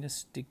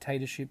communist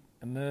dictatorship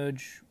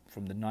emerge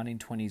from the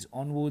 1920s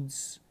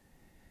onwards.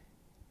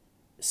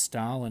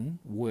 Stalin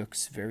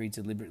works very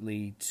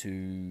deliberately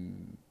to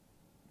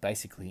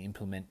basically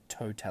implement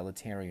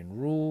totalitarian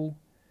rule.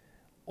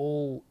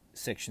 All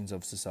sections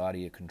of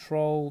society are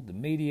controlled: the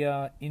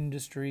media,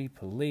 industry,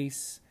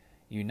 police,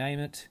 you name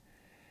it.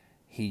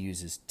 He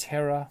uses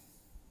terror,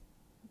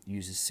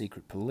 uses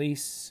secret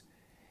police,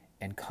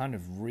 and kind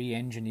of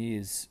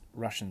re-engineers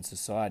Russian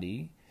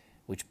society,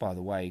 which, by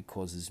the way,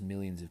 causes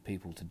millions of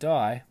people to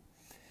die.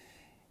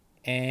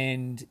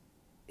 And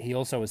he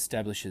also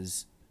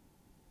establishes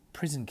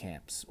prison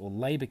camps or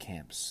labor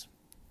camps.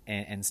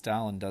 And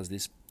Stalin does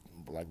this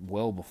like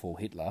well before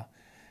Hitler,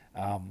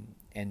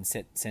 and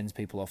sends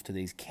people off to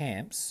these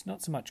camps,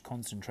 not so much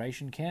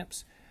concentration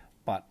camps,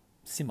 but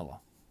similar.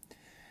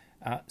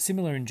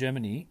 Similar in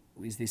Germany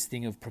is this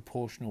thing of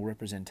proportional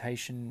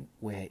representation,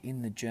 where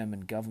in the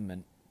German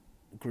government,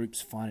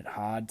 groups find it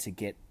hard to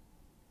get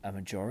a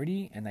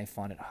majority, and they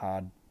find it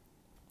hard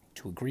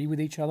to agree with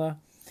each other.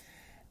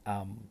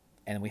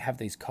 And we have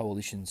these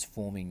coalitions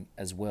forming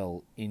as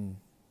well in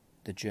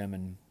the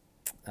German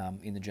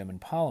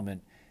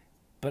parliament.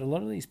 But a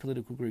lot of these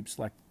political groups,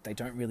 like, they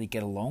don't really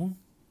get along.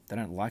 They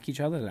don't like each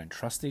other. They don't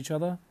trust each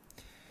other.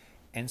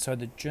 And so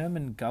the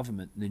German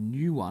government, the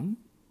new one,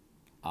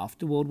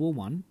 after World War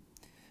I,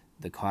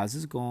 the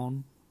Kaiser's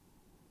gone.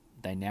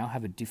 They now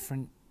have a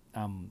different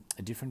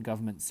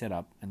government set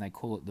up, and they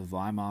call it the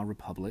Weimar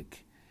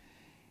Republic.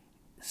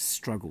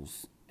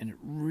 Struggles, and it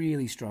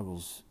really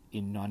struggles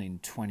in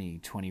 1920,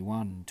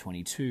 21,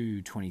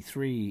 22,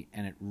 23,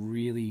 and it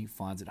really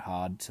finds it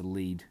hard to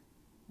lead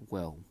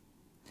well.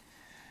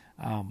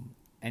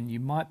 And you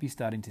might be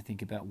starting to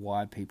think about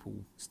why people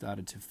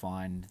started to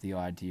find the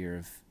idea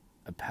of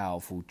a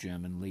powerful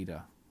German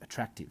leader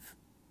attractive.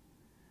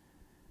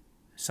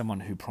 Someone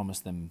who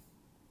promised them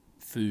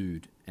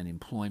food and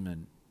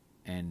employment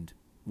and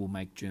will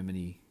make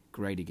Germany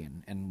great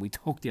again. And we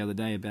talked the other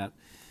day about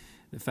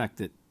the fact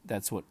that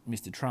that's what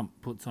Mr. Trump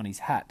puts on his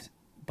hat,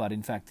 but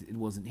in fact it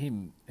wasn't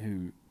him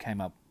who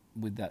came up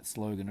with that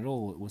slogan at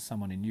all. It was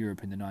someone in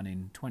Europe in the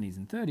 1920s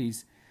and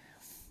 30s,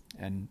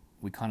 and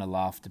we kind of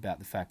laughed about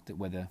the fact that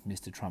whether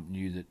Mr. Trump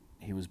knew that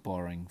he was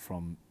borrowing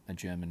from a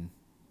German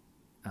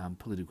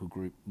political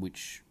group,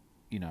 which,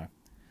 you know,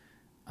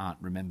 aren't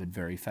remembered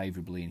very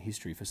favourably in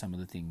history for some of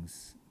the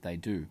things they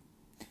do.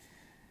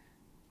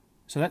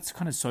 So that's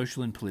kind of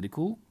social and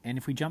political. And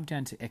if we jump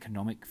down to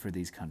economic for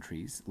these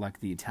countries, like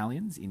the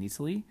Italians in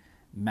Italy,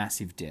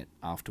 massive debt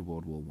after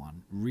World War I,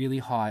 really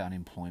high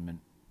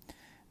unemployment.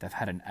 They've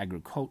had an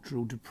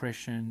agricultural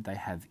depression. They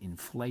have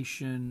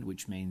inflation,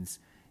 which means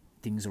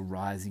things are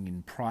rising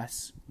in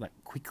price like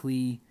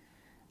quickly.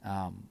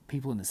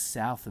 People in the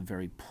south are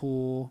very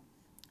poor,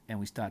 and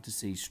we start to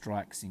see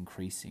strikes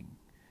increasing.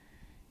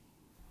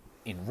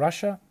 In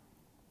Russia,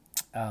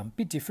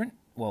 bit different,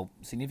 well,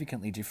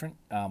 significantly different.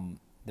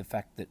 The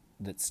fact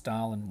that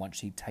Stalin, once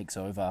he takes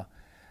over,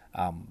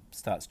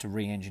 starts to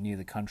re-engineer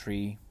the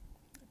country,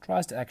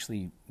 tries to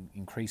actually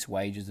increase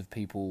wages of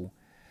people,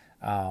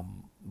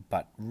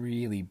 but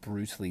really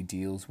brutally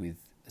deals with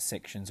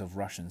sections of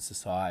Russian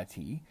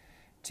society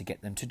to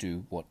get them to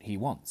do what he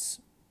wants,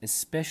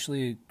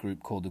 especially a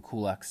group called the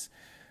kulaks,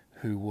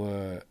 who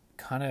were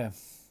kind of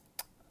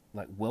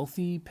like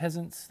wealthy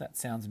peasants. That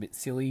sounds a bit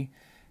silly,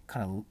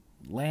 kind of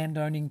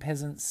land-owning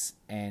peasants,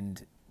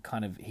 and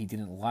kind of he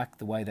didn't like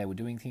the way they were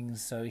doing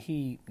things, so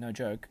he, no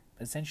joke,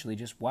 essentially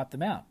just wiped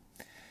them out.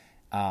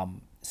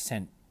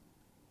 Sent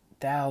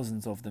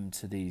thousands of them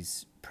to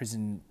these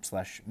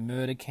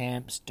prison/murder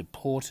camps,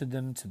 deported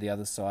them to the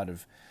other side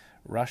of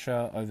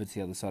Russia. Over to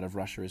the other side of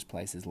Russia is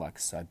places like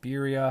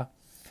Siberia,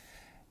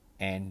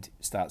 and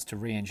starts to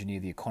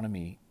re-engineer the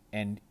economy.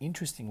 And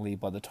interestingly,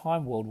 by the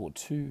time World War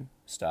II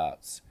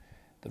starts,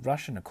 the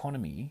Russian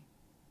economy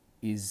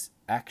is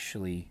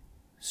actually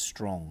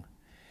strong.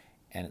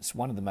 And it's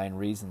one of the main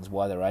reasons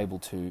why they're able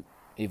to,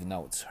 even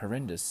though it's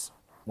horrendous,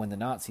 when the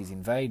Nazis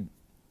invade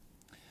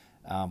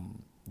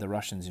the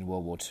Russians in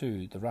World War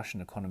II, the Russian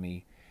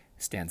economy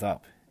stands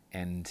up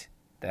and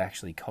they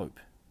actually cope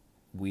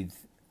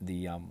with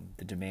the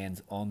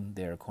demands on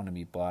their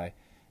economy by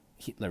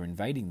Hitler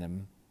invading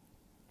them.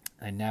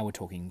 And now we're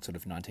talking sort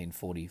of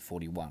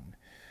 1940-41.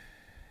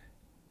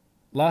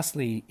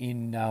 Lastly,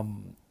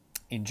 in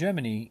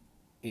Germany,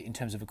 in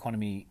terms of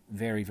economy,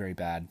 very, very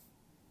bad.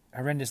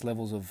 Horrendous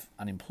levels of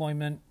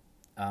unemployment.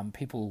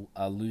 People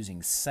are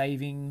losing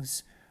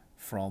savings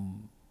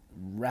from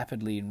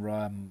rapidly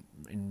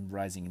in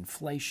rising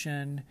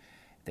inflation.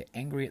 They're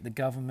angry at the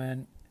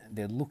government.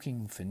 They're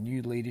looking for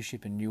new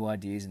leadership and new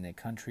ideas in their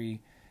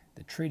country.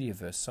 The Treaty of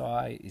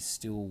Versailles is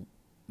still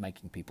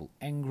making people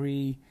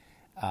angry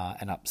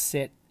and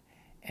upset.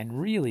 And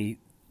really,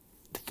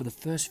 for the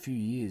first few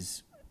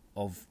years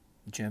of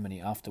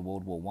Germany after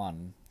World War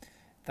One,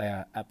 they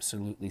are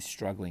absolutely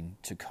struggling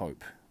to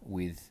cope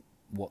with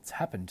what's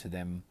happened to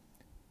them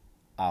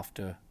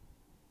after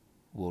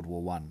World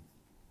War One.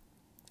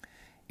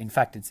 In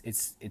fact,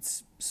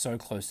 it's so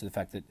close to the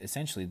fact that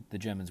essentially the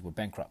Germans were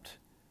bankrupt.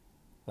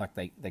 Like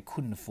they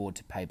couldn't afford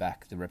to pay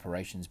back the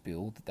reparations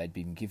bill that they'd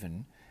been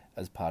given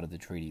as part of the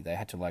treaty. They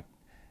had to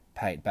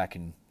pay it back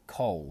in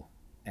coal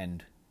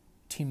and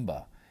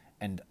timber.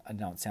 And I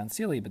know it sounds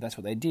silly, but that's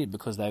what they did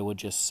because they were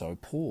just so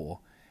poor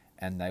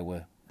and they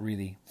were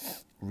really,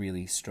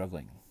 really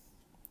struggling.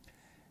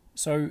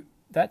 So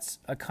that's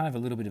a kind of a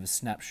little bit of a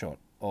snapshot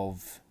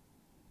of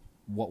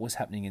what was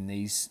happening in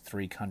these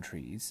three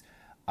countries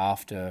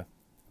after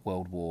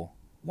World War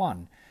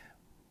One.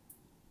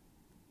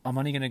 I'm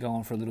only going to go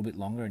on for a little bit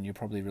longer, and you're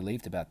probably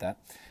relieved about that.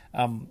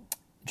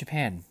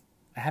 Japan.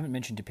 I haven't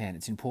mentioned Japan.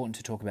 It's important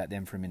to talk about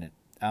them for a minute.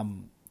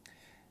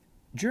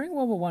 During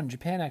World War One,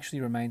 Japan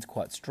actually remains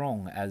quite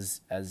strong as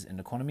an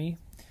economy,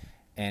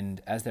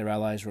 and as their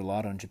allies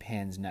relied on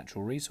Japan's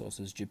natural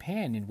resources,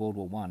 Japan in World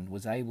War One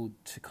was able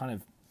to kind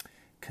of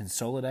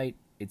consolidate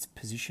its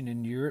position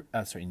in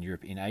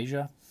in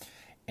Asia,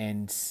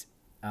 and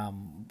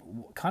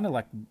kind of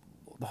like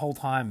the whole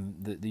time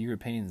the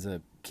Europeans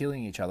are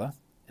killing each other,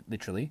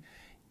 literally,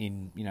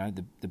 in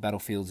the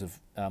battlefields of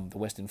the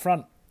Western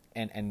Front,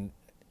 and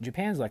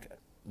Japan's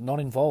not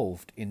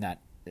involved in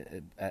that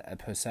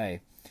per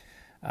se.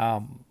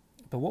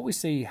 But what we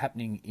see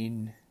happening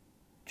in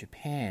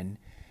Japan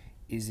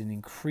is an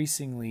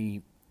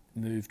increasingly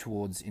move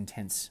towards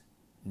intense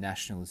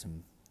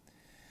nationalism.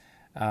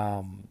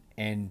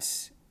 And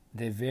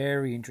they're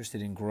very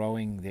interested in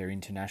growing their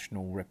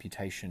international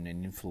reputation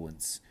and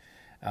influence.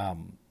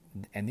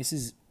 And this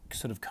is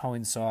sort of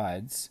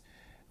coincides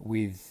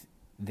with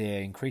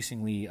their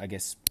increasingly,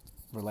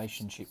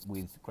 relationship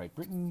with Great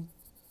Britain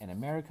and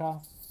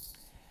America.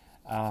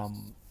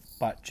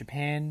 But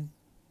Japan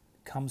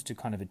comes to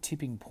kind of a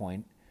tipping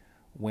point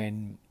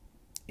when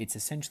it's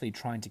essentially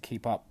trying to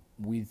keep up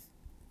with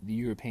the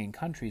European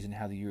countries and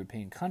how the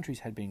European countries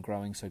had been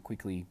growing so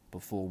quickly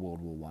before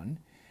World War One.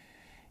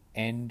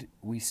 And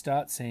we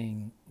start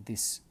seeing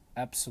this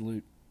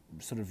absolute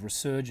sort of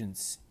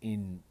resurgence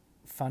in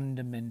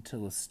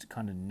fundamentalist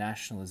kind of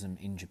nationalism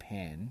in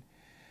Japan.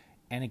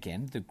 And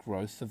again, the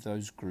growth of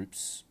those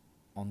groups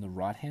on the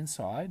right-hand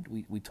side,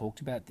 we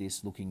talked about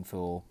this, looking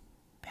for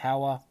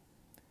power,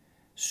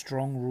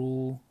 strong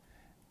rule.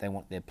 They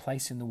want their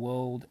place in the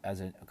world as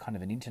a kind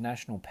of an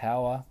international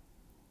power.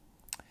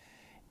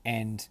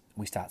 And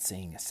we start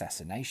seeing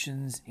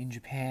assassinations in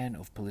Japan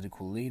of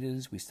political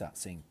leaders. We start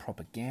seeing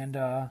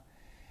propaganda.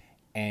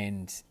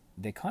 And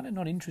they're kind of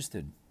not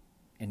interested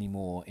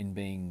anymore in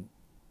being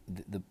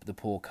the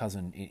poor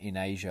cousin in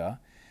Asia.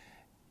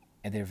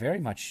 And they're very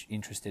much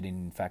interested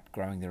in fact,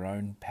 growing their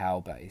own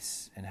power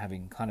base and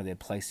having kind of their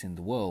place in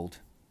the world.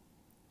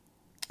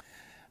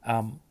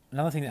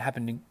 Another thing that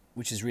happened,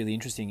 which is really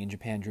interesting in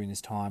Japan during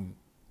this time,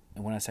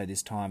 and when I say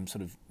this time,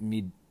 sort of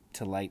mid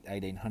to late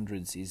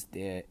 1800s, is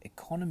their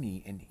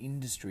economy and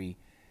industry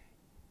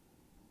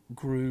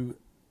grew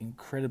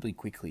incredibly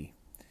quickly.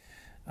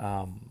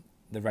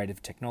 The rate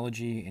of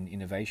technology and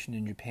innovation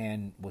in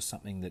Japan was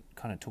something that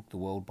kind of took the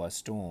world by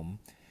storm,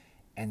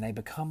 and they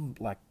become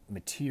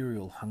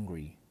material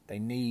hungry. They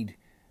need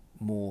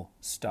more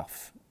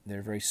stuff. They're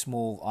a very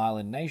small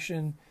island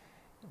nation.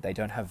 They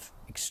don't have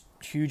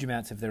huge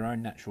amounts of their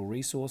own natural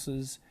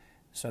resources,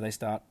 so they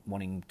start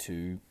wanting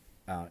to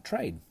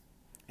trade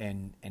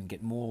and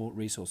get more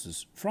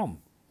resources from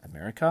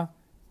America,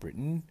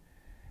 Britain,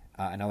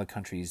 and other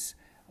countries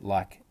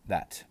like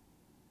that.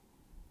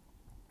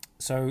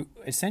 So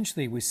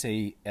essentially we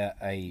see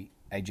a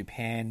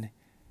Japan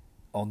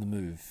on the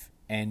move.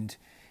 And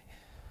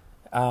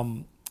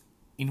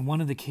in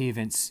one of the key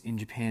events in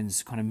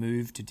Japan's kind of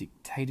move to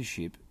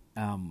dictatorship,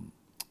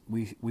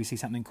 we see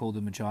something called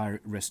the Meiji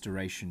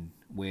Restoration,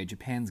 where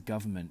Japan's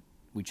government,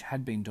 which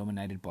had been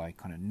dominated by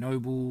kind of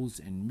nobles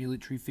and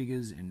military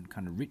figures and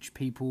kind of rich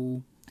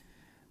people,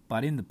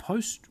 but in the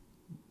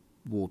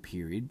post-war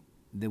period,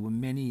 there were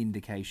many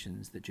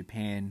indications that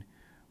Japan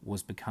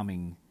was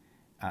becoming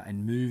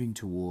and moving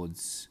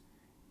towards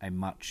a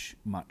much,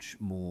 much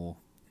more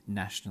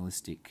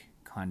nationalistic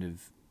kind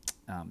of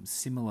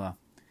similar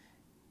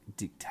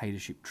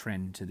dictatorship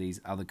trend to these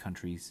other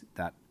countries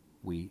that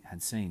we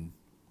had seen.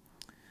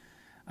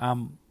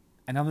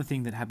 Another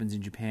thing that happens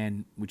in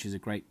Japan, which is a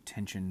great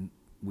tension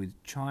with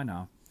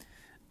China,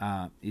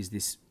 is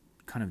this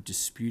kind of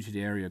disputed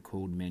area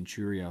called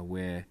Manchuria,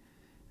 where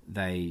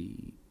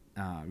they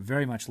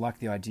very much like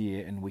the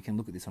idea, and we can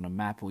look at this on a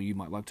map, or you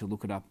might like to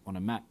look it up on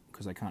a map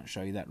because I can't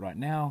show you that right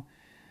now,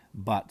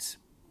 but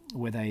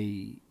where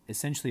they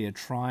essentially are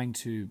trying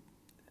to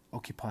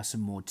occupy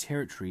some more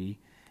territory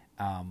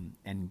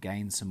and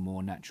gain some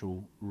more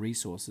natural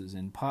resources.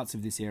 And parts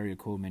of this area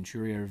called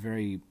Manchuria are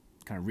very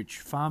kind of rich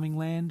farming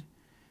land.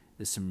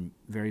 There's some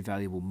very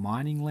valuable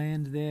mining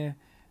land there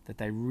that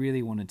they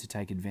really wanted to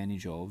take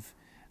advantage of,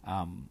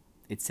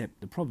 except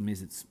the problem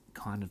is it's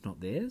kind of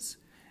not theirs,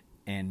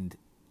 and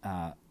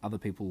other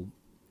people,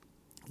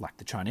 like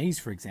the Chinese,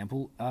 for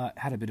example,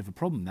 had a bit of a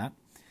problem with that,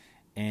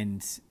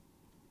 and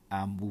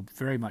we'll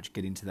very much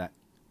get into that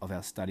of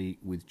our study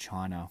with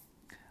China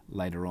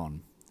later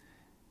on.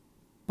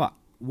 But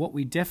what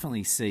we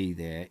definitely see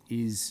there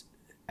is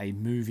a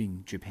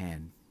moving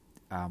Japan,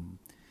 and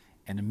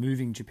a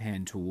moving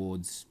Japan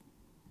towards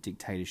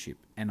dictatorship.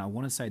 And I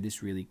want to say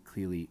this really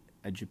clearly,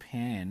 a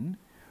Japan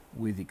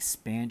with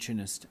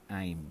expansionist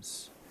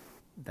aims.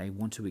 They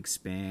want to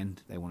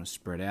expand, they want to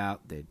spread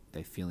out,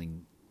 they're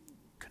feeling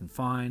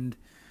confined.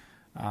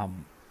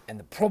 And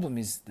the problem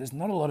is there's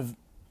not a lot of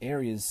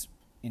areas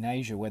in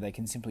Asia where they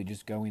can simply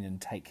just go in and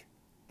take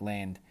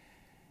land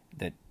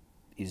that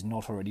is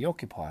not already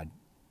occupied.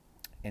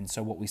 And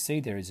so what we see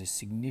there is a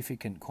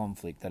significant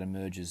conflict that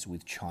emerges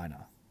with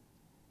China.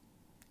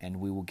 And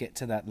we will get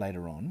to that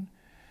later on.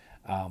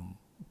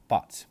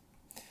 But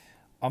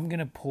I'm going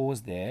to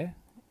pause there,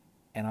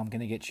 and I'm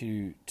going to get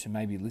you to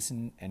maybe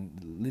listen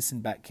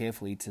back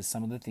carefully to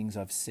some of the things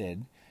I've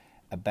said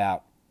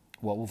about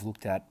what we've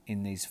looked at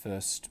in these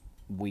first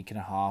week and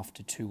a half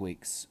to 2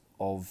 weeks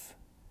of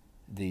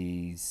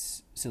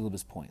these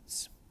syllabus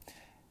points.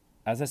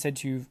 As I said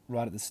to you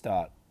right at the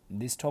start,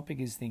 this topic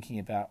is thinking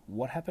about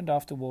what happened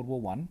after World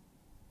War I,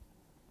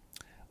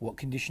 what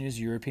condition is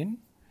Europe in,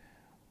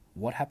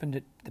 what happened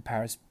at the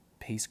Paris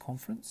Peace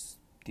Conference,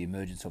 the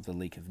emergence of the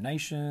League of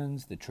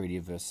Nations, the Treaty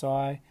of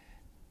Versailles,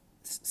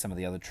 some of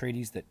the other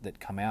treaties that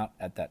come out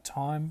at that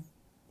time,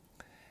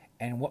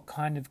 and what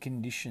kind of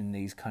condition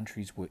these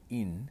countries were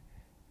in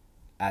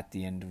at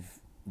the end of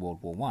World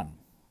War I.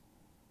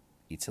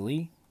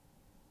 Italy,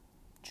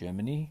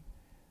 Germany,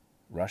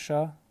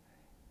 Russia,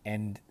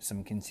 and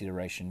some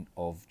consideration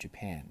of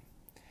Japan.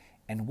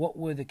 And what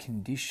were the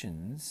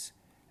conditions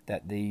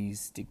that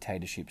these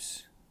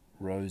dictatorships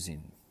rose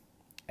in?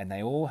 And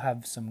they all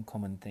have some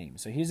common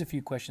themes. So here's a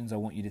few questions I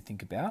want you to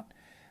think about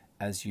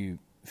as you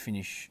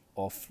finish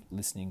off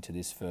listening to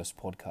this first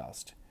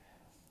podcast.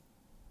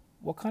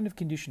 What kind of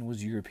condition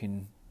was Europe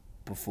in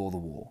before the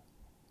war?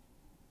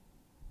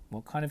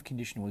 What kind of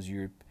condition was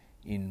Europe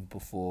in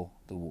before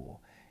the war?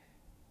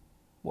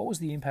 What was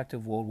the impact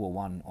of World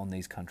War I on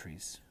these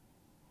countries?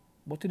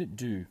 What did it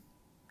do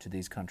to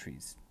these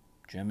countries?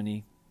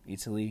 Germany,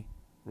 Italy,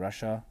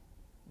 Russia,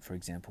 for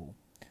example.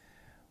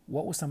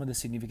 What were some of the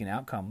significant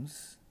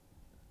outcomes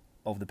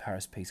of the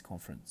Paris Peace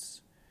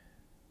Conference?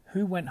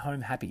 Who went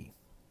home happy?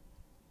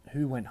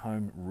 Who went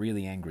home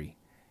really angry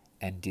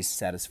and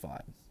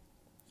dissatisfied?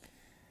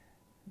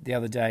 The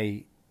other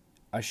day,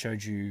 I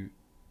showed you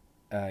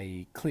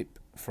a clip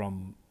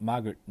from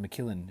Margaret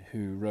McKillen,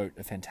 who wrote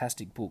a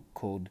fantastic book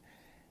called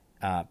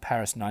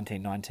Paris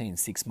 1919,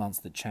 6 Months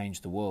That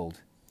Changed the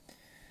World.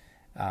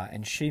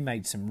 And she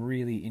made some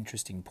really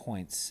interesting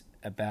points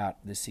about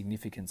the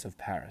significance of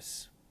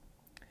Paris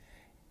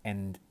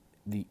and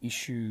the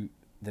issue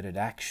that it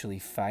actually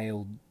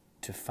failed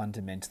to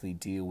fundamentally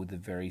deal with a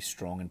very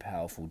strong and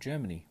powerful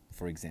Germany,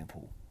 for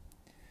example.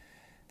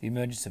 The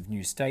emergence of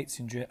new states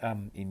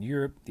in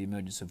Europe, the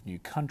emergence of new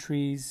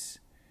countries.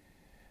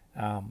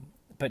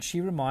 But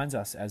she reminds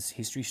us as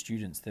history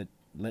students that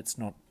let's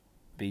not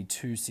be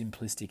too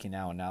simplistic in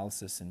our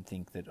analysis and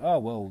think that, oh,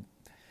 well,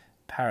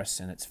 Paris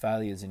and its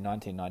failures in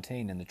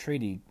 1919 and the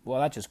treaty, well,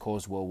 that just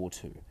caused World War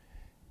II.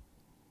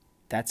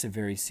 That's a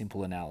very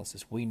simple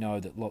analysis. We know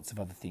that lots of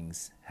other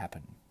things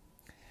happen.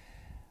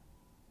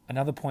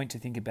 Another point to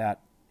think about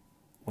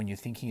when you're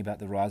thinking about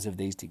the rise of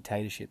these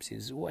dictatorships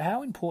is, well,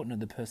 how important are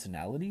the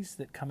personalities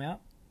that come out?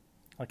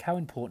 Like, how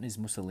important is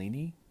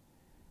Mussolini?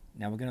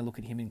 Now we're going to look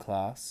at him in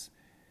class.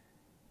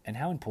 And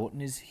how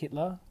important is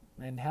Hitler?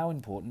 And how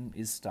important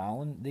is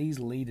Stalin? These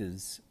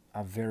leaders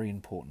are very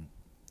important.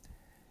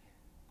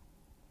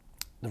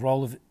 The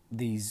role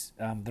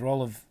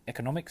of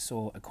economics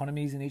or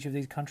economies in each of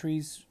these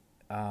countries,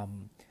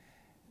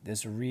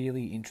 there's a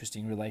really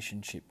interesting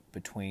relationship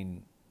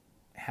between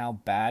how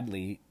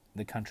badly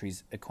the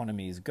country's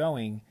economy is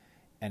going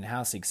and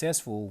how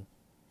successful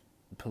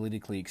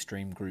politically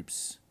extreme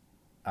groups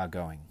are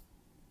going.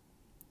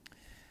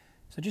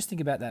 So just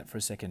think about that for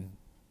a second.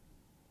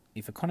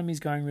 If economy is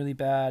going really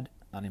bad,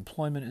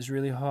 unemployment is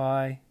really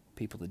high,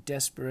 people are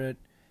desperate,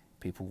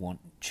 people want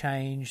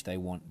change, they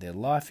want their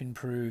life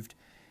improved,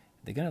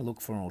 they're going to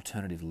look for an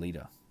alternative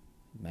leader,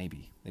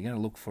 maybe. They're going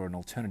to look for an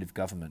alternative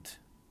government.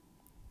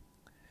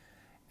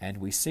 And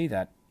we see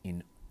that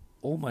in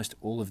almost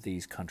all of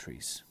these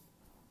countries.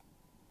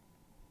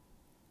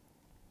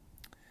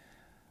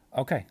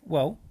 Okay,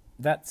 well,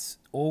 that's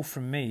all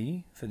from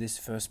me for this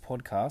first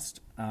podcast.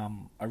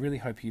 I really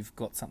hope you've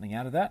got something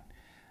out of that.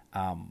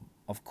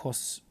 Of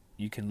course,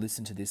 you can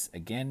listen to this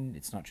again.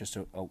 It's not just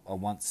a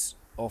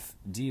once-off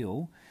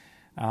deal.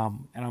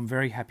 And I'm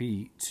very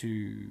happy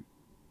to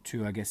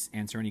I guess,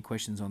 answer any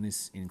questions on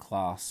this in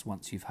class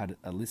once you've had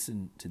a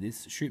listen to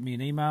this. Shoot me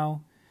an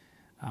email.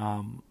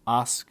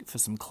 Ask for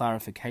some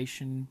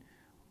clarification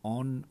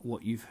on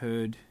what you've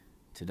heard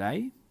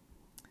today.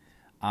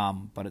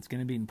 But it's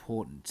going to be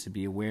important to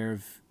be aware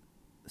of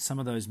some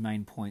of those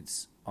main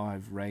points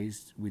I've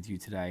raised with you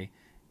today,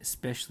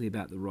 especially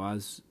about the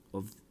rise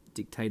of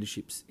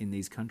dictatorships in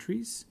these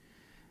countries,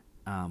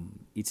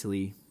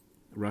 Italy,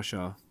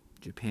 Russia,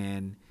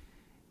 Japan,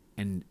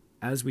 and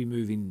as we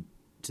move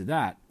into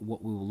that,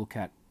 what we will look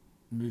at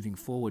moving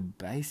forward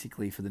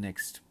basically for the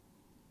next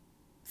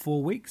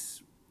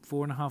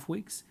 4.5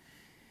 weeks,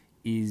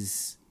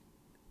 is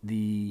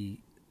the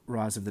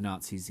rise of the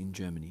Nazis in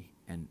Germany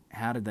and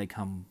how did they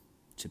come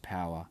to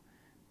power,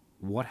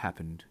 what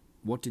happened,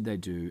 what did they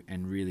do,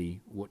 and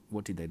really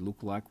what did they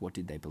look like, what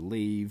did they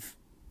believe.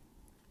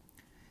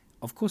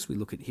 Of course we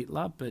look at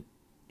Hitler, but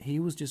he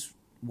was just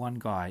one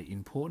guy.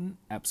 Important?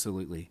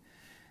 Absolutely.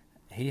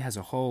 He has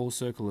a whole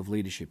circle of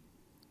leadership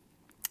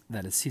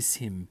that assists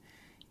him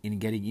in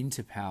getting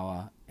into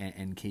power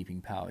and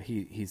keeping power.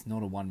 He's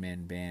not a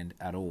one-man band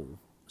at all.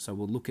 So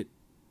we'll look at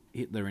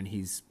Hitler and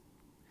his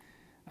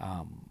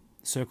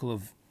circle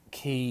of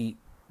key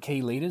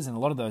leaders, and a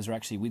lot of those are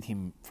actually with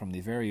him from the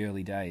very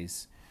early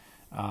days,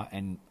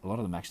 and a lot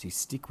of them actually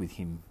stick with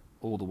him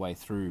all the way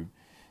through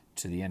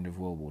to the end of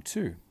World War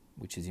II,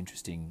 which is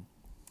interesting.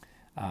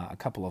 A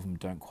couple of them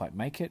don't quite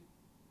make it.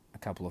 A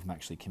couple of them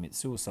actually commit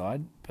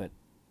suicide, but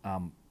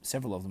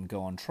several of them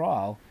go on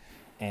trial,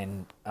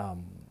 and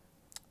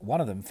one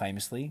of them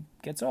famously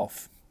gets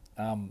off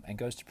and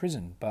goes to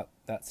prison, but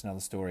that's another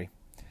story.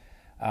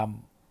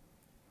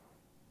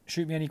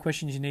 Shoot me any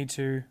questions you need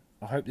to.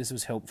 I hope this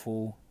was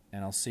helpful,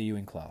 and I'll see you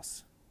in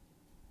class.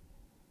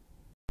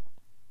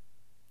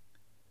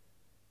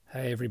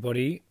 Hey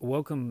everybody,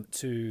 welcome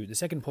to the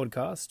second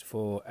podcast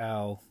for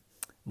our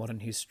modern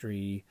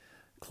history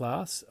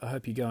class. I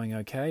hope you're going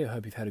okay. I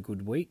hope you've had a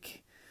good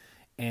week,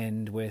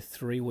 and we're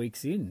 3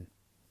 weeks in,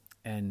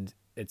 and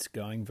it's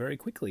going very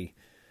quickly.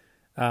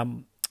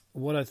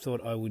 What I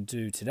thought I would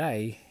do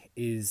today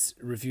is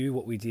review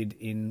what we did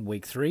in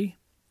week 3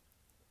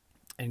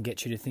 and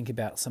get you to think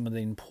about some of the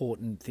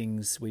important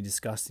things we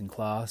discussed in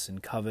class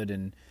and covered,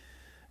 and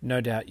no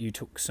doubt you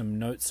took some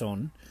notes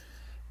on,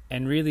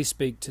 and really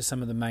speak to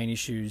some of the main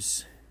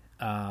issues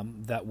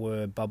that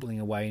were bubbling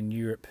away in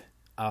Europe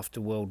after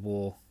World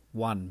War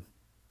I.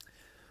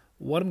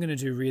 What I'm going to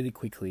do really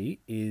quickly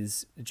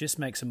is just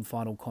make some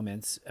final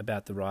comments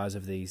about the rise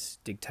of these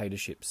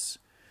dictatorships,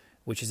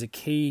 which is a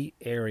key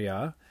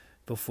area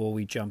before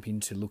we jump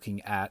into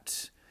looking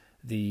at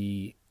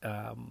the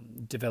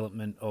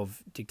development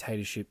of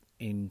dictatorship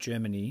in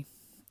Germany.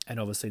 And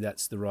obviously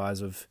that's the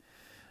rise of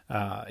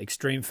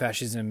extreme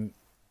fascism,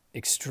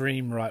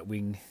 extreme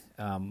right-wing,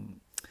 and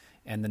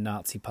the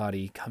Nazi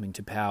Party coming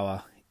to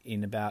power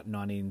in about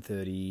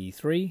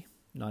 1933,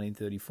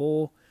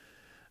 1934.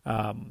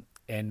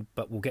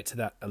 But we'll get to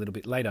that a little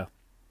bit later.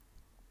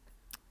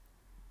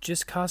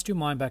 Just cast your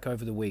mind back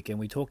over the week, and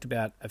we talked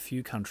about a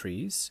few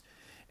countries,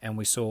 and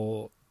we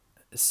saw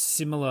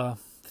similar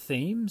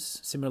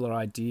themes, similar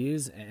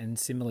ideas, and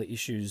similar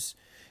issues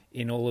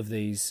in all of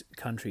these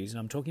countries. And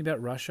I'm talking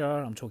about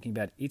Russia, I'm talking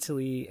about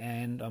Italy,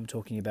 and I'm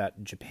talking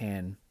about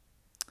Japan.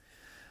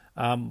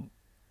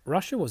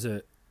 Russia was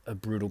a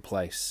brutal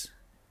place,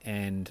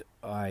 and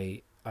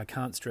I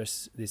can't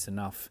stress this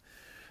enough.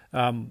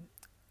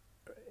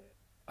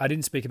 I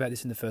didn't speak about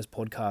this in the first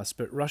podcast,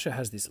 but Russia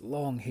has this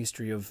long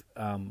history of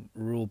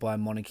rule by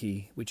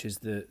monarchy, which is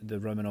the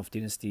Romanov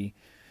dynasty,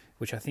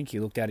 which I think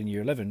you looked at in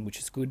year 11, which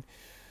is good.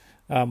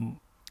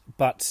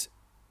 But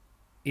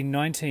in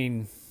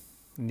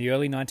the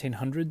early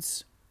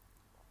 1900s,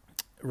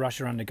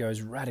 Russia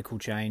undergoes radical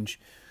change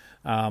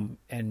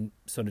and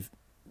sort of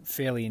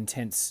fairly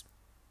intense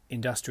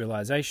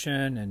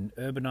industrialization and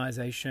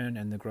urbanization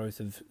and the growth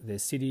of their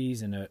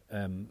cities and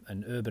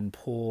an urban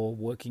poor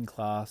working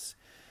class.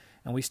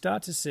 And we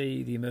start to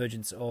see the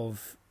emergence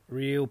of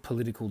real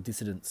political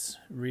dissidents,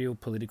 real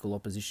political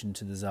opposition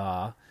to the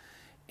Tsar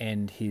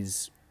and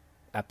his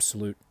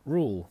absolute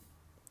rule.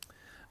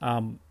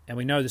 And And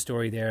we know the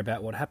story there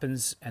about what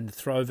happens and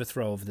the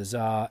overthrow of the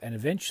Tsar, and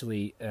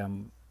eventually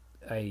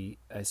a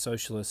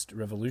socialist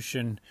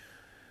revolution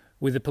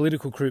with a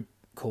political group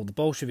called the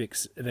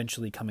Bolsheviks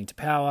eventually coming to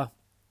power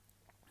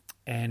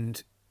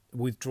and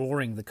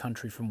withdrawing the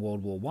country from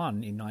World War I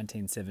in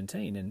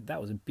 1917. And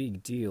that was a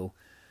big deal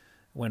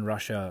when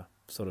Russia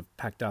sort of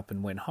packed up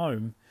and went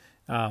home.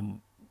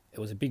 It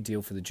was a big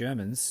deal for the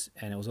Germans,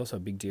 and it was also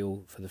a big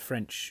deal for the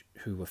French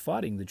who were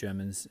fighting the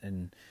Germans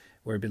and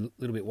were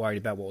little bit worried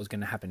about what was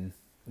going to happen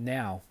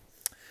now.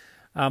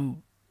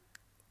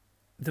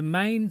 The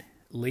main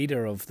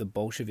leader of the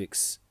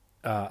Bolsheviks,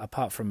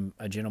 apart from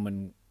a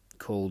gentleman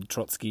called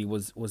Trotsky,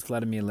 was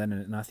Vladimir Lenin,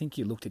 and I think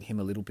you looked at him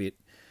a little bit.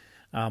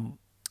 And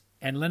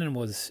Lenin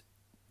was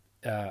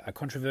a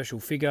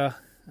controversial figure,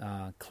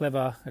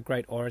 clever, a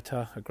great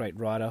orator, a great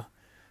writer,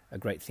 a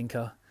great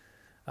thinker.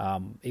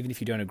 Even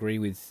if you don't agree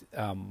with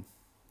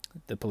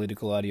the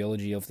political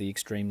ideology of the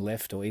extreme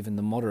left or even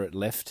the moderate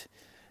left,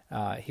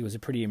 he was a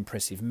pretty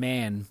impressive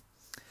man.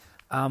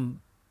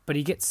 But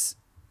he gets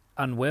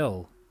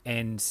unwell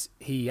and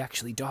he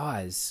actually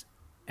dies.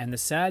 And the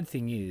sad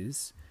thing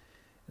is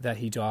that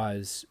he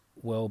dies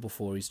well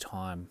before his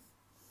time.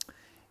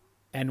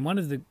 And one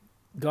of the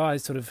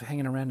guys sort of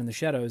hanging around in the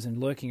shadows and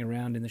lurking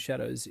around in the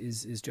shadows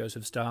is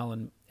Joseph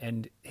Stalin,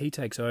 and he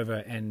takes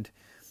over, and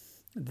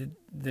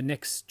the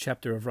next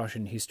chapter of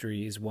Russian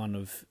history is one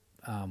of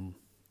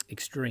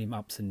extreme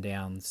ups and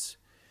downs.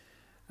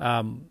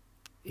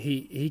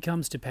 He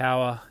comes to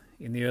power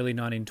in the early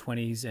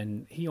 1920s,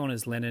 and he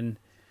honours Lenin,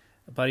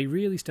 but he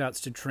really starts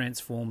to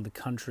transform the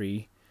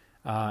country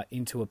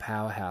into a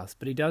powerhouse.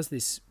 But he does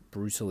this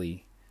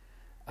brutally.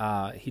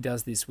 He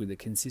does this with a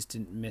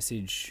consistent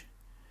message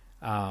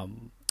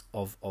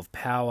of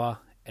power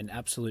and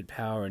absolute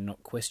power and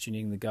not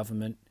questioning the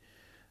government.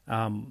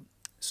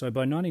 So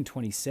by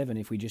 1927,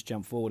 if we just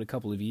jump forward a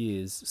couple of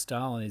years,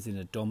 Stalin is in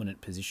a dominant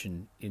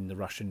position in the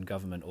Russian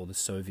government or the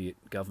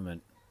Soviet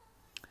government.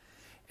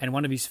 And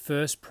one of his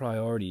first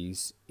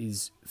priorities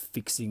is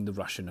fixing the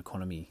Russian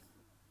economy.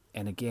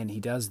 And again, he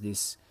does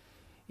this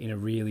in a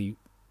really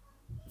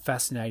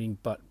fascinating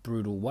but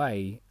brutal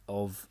way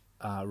of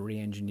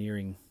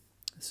re-engineering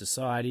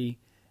society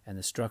and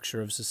the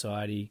structure of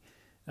society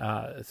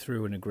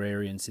through an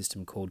agrarian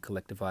system called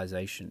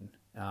collectivization,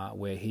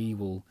 where he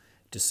will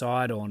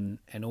decide on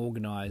and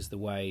organise the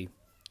way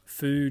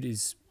food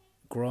is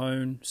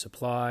grown,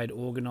 supplied,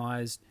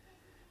 organised.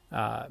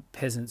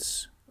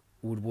 Peasants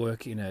would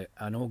work in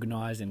an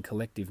organised and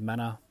collective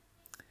manner.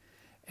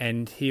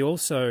 And he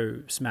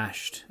also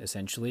smashed,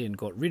 essentially, and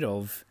got rid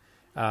of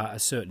a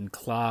certain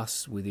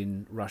class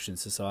within Russian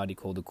society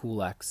called the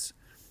kulaks,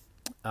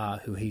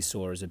 who he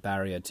saw as a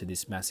barrier to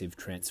this massive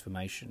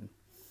transformation.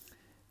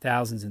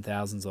 Thousands and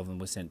thousands of them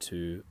were sent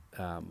to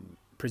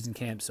prison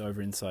camps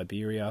over in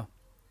Siberia.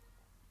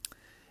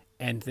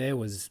 And there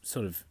was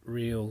sort of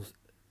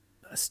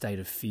a state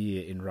of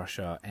fear in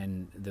Russia,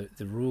 and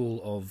the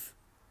rule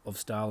of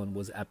Stalin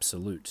was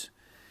absolute.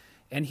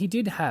 And he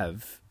did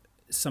have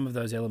some of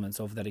those elements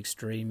of that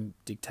extreme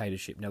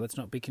dictatorship. Now, let's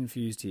not be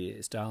confused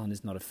here. Stalin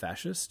is not a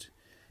fascist.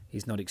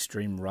 He's not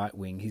extreme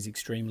right-wing. He's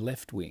extreme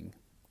left-wing.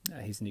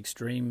 He's an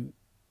extreme,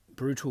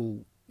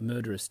 brutal,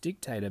 murderous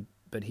dictator,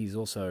 but he's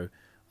also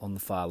on the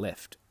far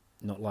left,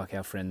 not like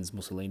our friends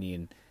Mussolini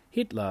and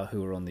Hitler,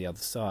 who are on the other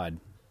side.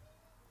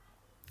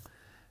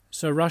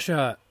 So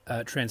Russia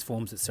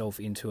transforms itself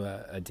into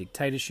a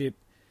dictatorship,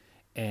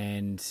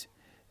 and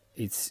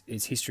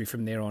its history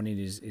from there on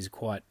is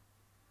quite,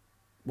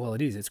 well,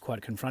 it's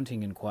quite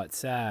confronting and quite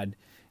sad.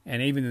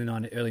 And even in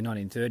the early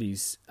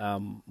 1930s,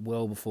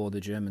 well before the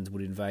Germans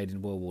would invade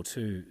in World War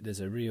II, there's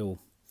a real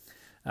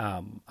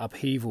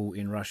upheaval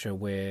in Russia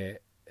where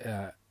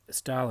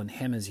Stalin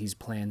hammers his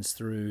plans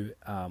through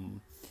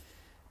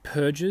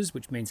purges,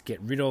 which means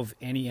get rid of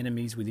any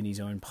enemies within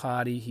his own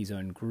party, his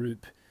own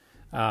group,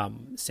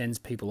 sends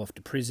people off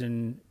to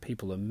prison,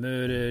 people are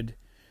murdered,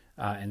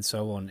 and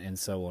so on and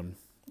so on.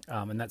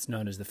 And that's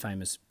known as the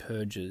famous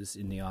purges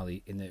in the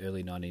early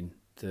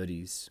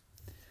 1930s.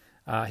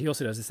 He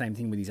also does the same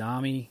thing with his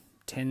army.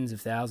 Tens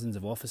of thousands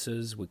of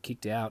officers were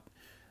kicked out,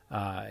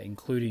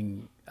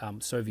 including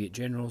Soviet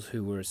generals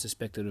who were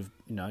suspected of,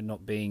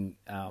 not being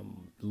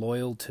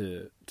loyal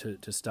to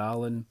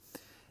Stalin.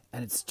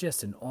 And it's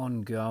just an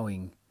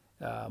ongoing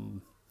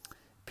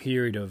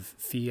period of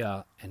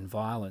fear and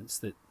violence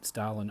that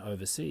Stalin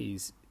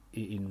oversees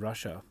in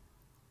Russia.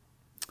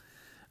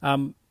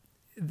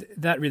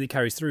 That really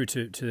carries through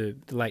to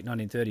the late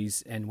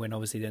 1930s, and when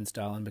obviously then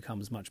Stalin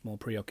becomes much more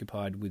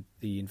preoccupied with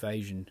the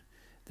invasion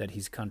that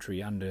his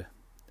country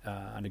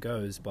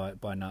undergoes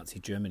by Nazi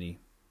Germany.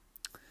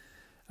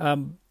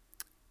 In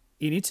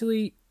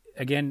Italy,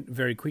 again,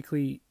 very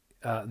quickly,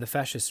 the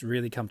fascists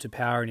really come to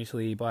power in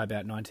Italy by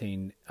about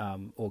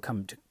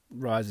come to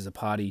rise as a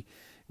party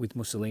with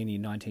Mussolini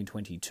in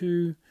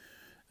 1922,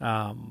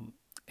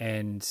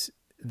 and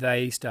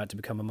they start to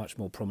become a much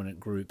more prominent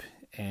group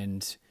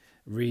and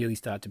really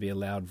start to be a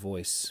loud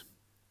voice.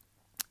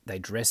 They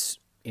dress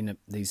in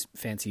these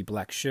fancy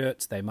black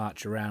shirts, they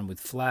march around with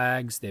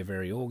flags, they're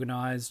very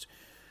organised,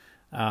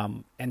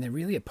 And they're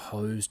really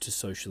opposed to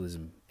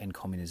socialism and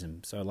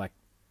communism. So, like,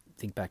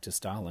 think back to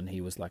Stalin,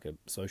 he was like a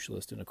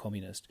socialist and a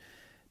communist.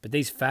 But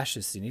these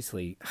fascists in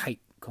Italy hate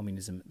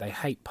communism. They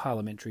hate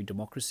parliamentary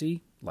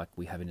democracy, like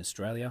we have in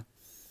Australia.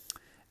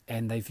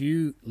 And they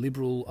view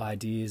liberal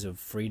ideas of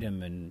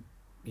freedom and,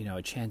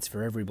 a chance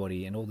for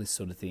everybody and all this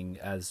sort of thing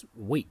as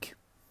weak.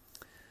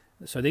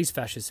 So these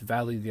fascists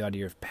value the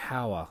idea of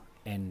power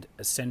and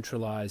a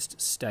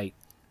centralized state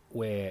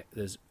where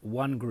there's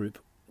one group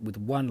with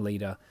one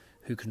leader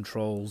who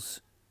controls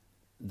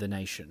the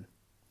nation.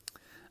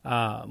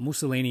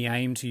 Mussolini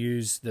aimed to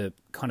use the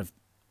kind of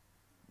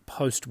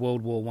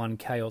post-World War I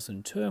chaos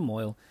and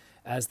turmoil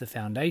as the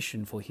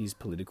foundation for his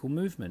political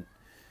movement.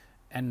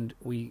 And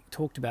we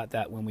talked about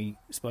that when we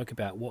spoke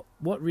about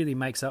what really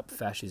makes up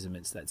fascism.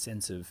 It's that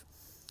sense of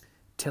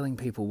telling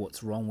people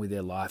what's wrong with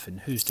their life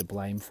and who's to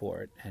blame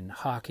for it, and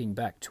harking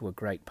back to a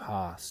great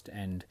past,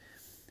 and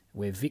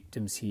we're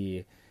victims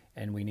here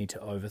and we need to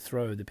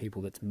overthrow the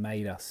people that's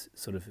made us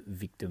sort of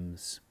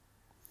victims.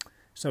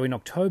 So in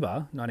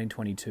October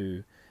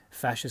 1922,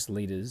 fascist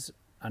leaders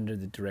under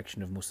the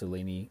direction of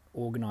Mussolini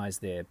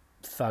organised their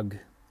thug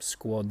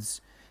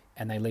squads,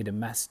 and they lead a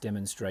mass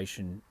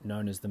demonstration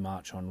known as the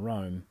March on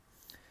Rome,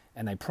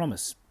 and they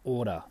promise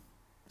order,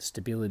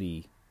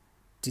 stability,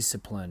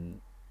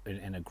 discipline,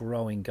 and a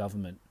growing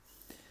government.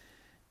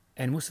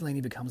 And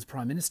Mussolini becomes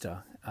prime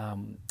minister,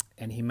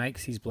 and he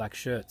makes his black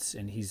shirts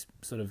and his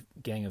sort of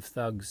gang of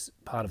thugs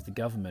part of the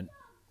government.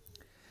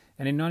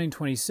 And in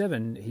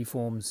 1927, he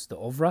forms the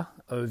OVRA,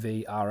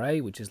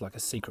 O-V-R-A, which is like a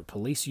secret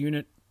police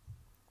unit.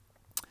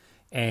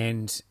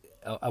 And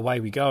away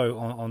we go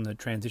on the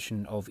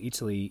transition of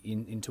Italy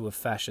into a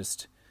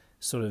fascist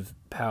sort of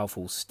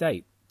powerful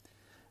state.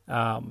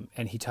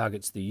 And he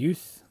targets the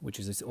youth, which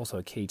is also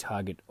a key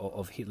target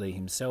of Hitler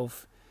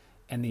himself.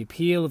 And the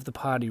appeal of the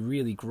party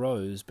really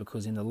grows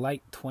because in the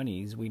late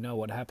 20s, we know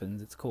what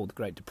happens. It's called the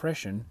Great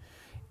Depression,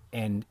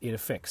 and it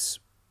affects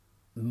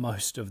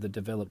most of the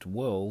developed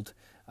world,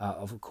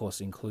 of course,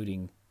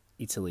 including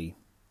Italy.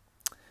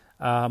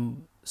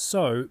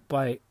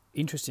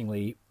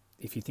 Interestingly,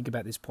 if you think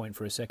about this point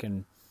for a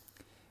second,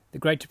 the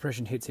Great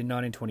Depression hits in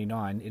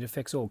 1929. It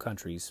affects all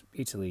countries: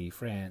 Italy,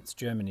 France,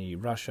 Germany,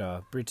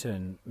 Russia,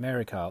 Britain,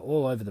 America,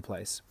 all over the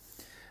place.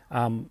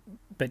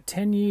 But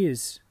 10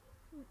 years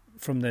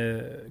from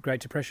the Great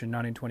Depression,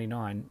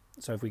 1929,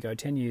 so if we go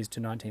 10 years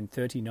to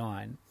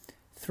 1939,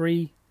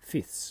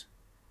 3/5,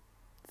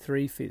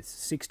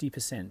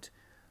 60%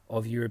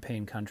 of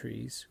European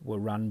countries were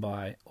run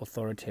by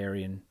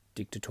authoritarian,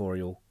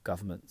 dictatorial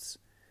governments.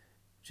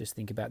 Just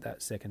think about that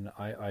a second.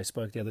 I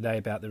spoke the other day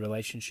about the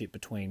relationship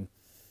between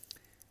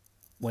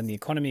when the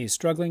economy is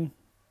struggling,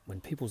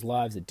 when people's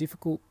lives are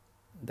difficult,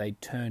 they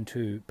turn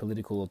to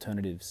political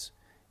alternatives.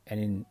 And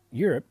in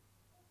Europe,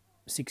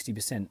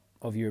 60%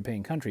 of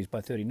European countries by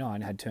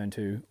 1939 had turned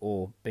to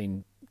or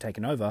been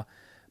taken over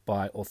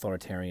by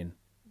authoritarian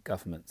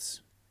governments.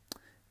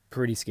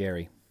 Pretty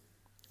scary.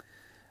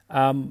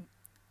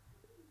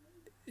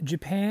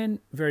 Japan,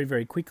 very,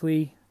 very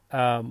quickly,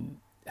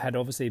 had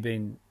obviously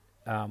been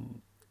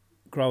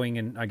growing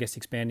and, I guess,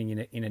 expanding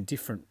in a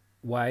different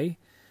way.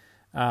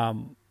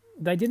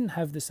 They didn't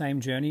have the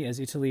same journey as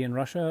Italy and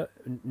Russia,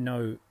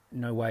 no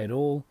way at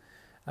all.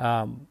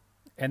 And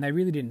they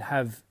really didn't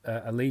have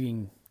a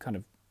leading kind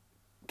of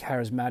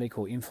charismatic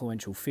or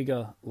influential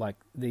figure like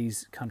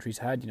these countries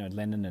had,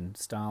 Lenin and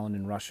Stalin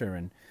in Russia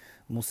and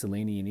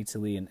Mussolini in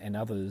Italy and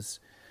others.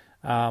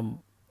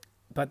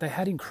 But they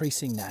had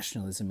increasing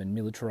nationalism and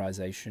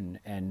militarization,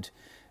 and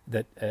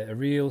that a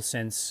real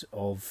sense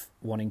of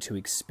wanting to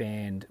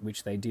expand,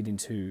 which they did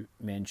into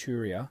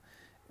Manchuria,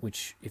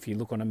 which if you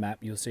look on a map,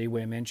 you'll see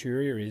where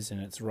Manchuria is,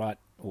 and it's right,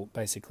 or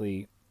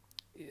basically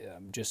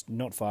just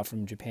not far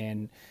from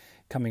Japan,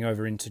 coming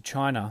over into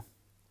China.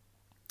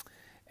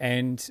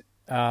 And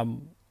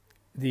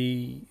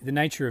the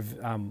nature of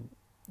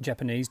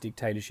Japanese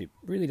dictatorship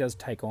really does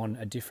take on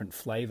a different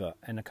flavour.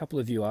 And a couple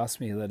of you asked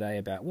me the other day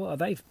about, well, are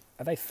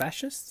they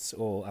fascists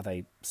or are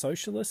they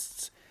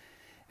socialists?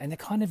 And they're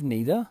kind of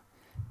neither,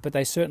 but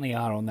they certainly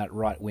are on that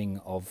right wing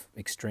of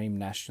extreme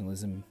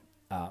nationalism,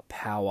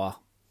 power,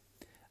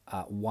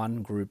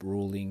 one group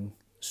ruling,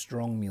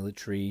 strong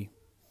military.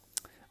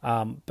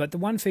 But the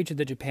one feature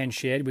that Japan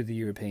shared with the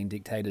European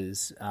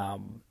dictators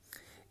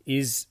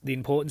is the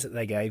importance that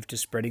they gave to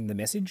spreading the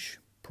message,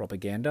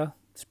 propaganda,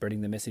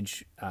 spreading the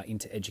message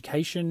into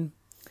education.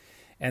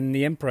 And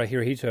the Emperor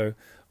Hirohito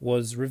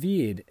was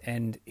revered,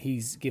 and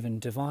he's given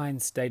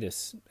divine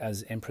status,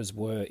 as emperors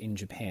were in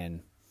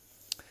Japan.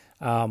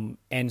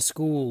 And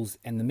schools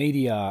and the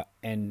media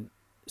and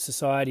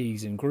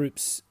societies and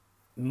groups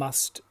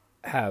must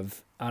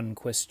have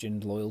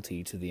unquestioned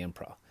loyalty to the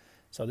emperor.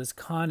 So there's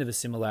kind of a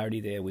similarity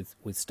there with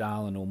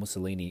Stalin or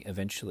Mussolini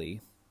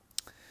eventually.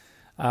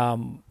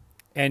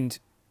 And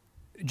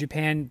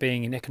Japan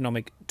being in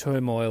economic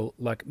turmoil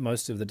like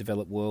most of the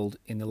developed world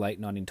in the late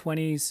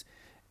 1920s,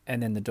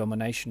 and then the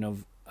domination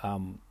of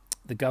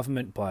the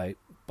government by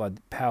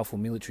powerful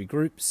military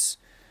groups,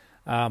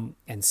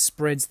 and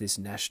spreads this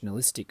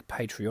nationalistic,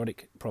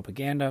 patriotic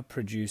propaganda,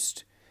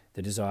 produced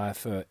the desire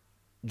for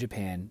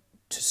Japan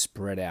to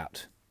spread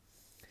out.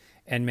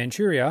 And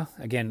Manchuria,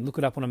 again, look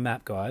it up on a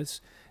map,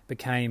 guys,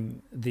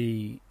 became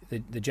the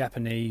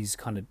Japanese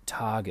kind of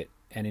target.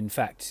 And in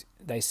fact,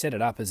 they set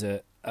it up as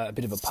a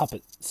bit of a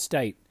puppet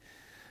state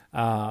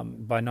by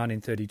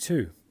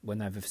 1932, when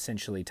they've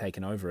essentially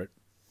taken over it.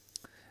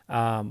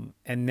 And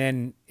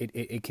then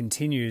it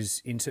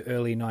continues into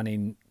early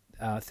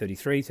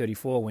 1933,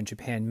 34, when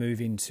Japan move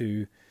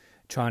into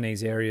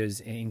Chinese areas,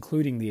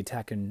 including the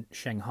attack in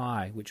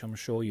Shanghai, which I'm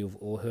sure you've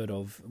all heard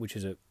of, which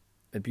is a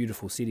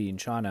beautiful city in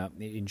China,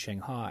 in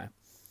Shanghai.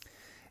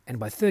 And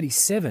by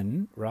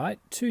 37, right,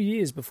 2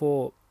 years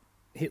before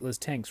Hitler's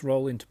tanks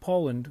roll into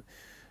Poland,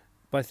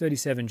 by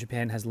 37,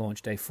 Japan has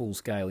launched a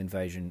full-scale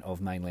invasion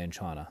of mainland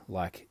China,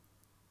 like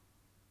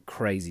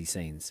crazy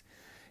scenes.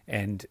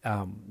 And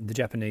the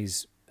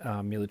Japanese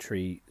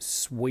military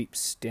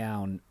sweeps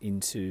down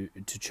to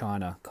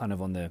China, kind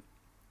of on the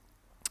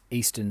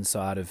eastern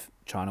side of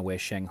China where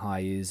Shanghai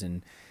is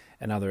and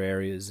other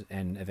areas,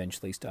 and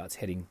eventually starts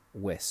heading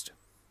west.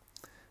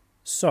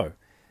 So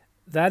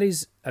that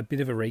is a bit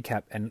of a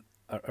recap, and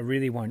I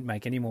really won't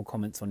make any more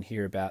comments on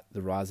here about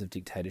the rise of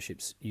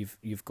dictatorships.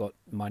 You've got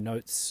my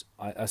notes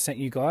I sent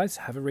you guys.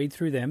 Have a read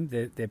through them.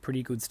 They're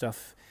pretty good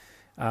stuff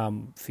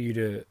for you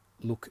to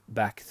look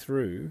back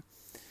through.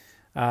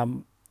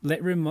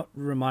 Let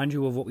remind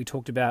you of what we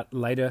talked about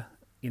later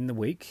in the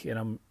week,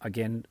 and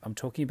I'm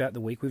talking about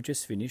the week we've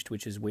just finished,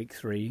 which is week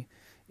 3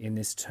 in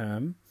this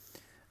term.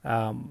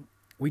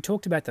 We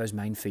talked about those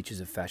main features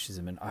of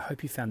fascism, and I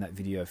hope you found that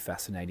video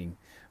fascinating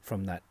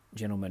from that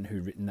gentleman who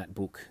written that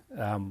book.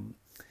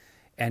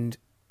 And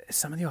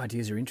some of the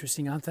ideas are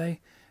interesting, aren't they?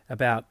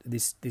 About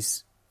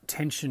this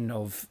tension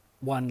of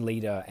one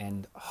leader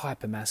and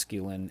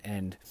hyper-masculine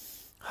and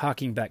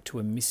harking back to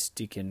a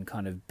mystic and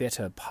kind of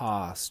better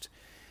past,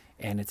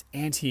 and it's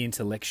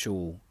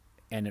anti-intellectual,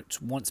 and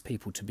it wants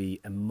people to be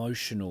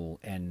emotional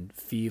and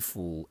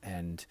fearful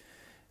and,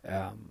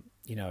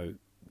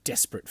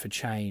 desperate for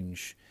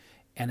change,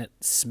 and it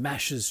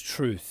smashes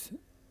truth,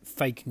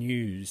 fake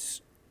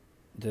news.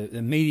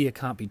 The media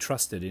can't be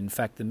trusted. In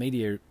fact, the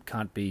media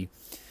can't be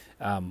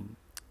a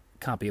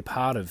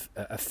part of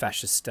a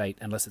fascist state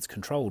unless it's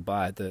controlled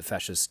by the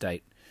fascist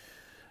state.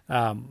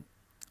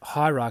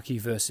 Hierarchy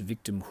versus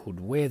victimhood.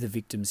 We're the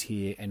victims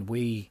here, and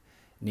we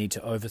need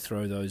to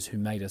overthrow those who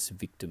made us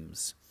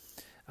victims.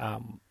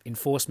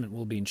 Enforcement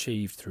will be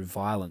achieved through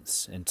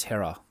violence and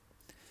terror,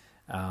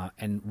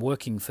 and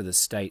working for the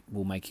state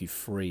will make you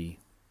free.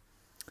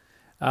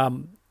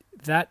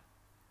 That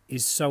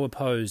is so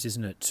opposed,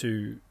 isn't it,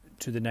 to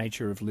the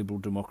nature of liberal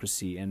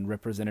democracy and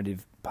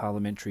representative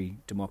parliamentary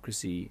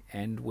democracy,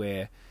 and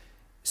where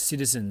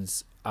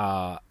citizens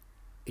are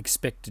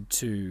expected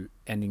to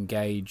and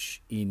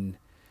engage in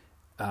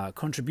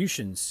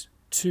contributions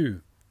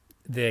to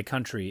their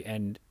country,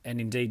 and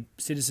indeed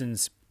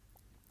citizens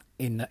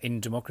in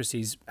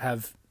democracies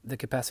have the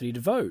capacity to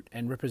vote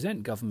and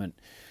represent government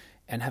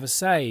and have a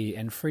say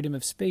and freedom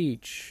of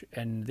speech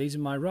and these are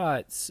my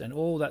rights and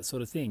all that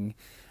sort of thing.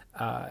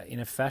 In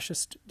a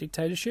fascist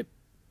dictatorship,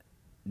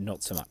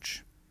 not so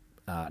much.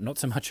 Not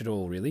so much at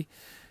all, really.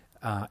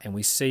 And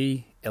we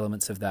see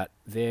elements of that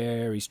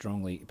very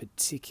strongly,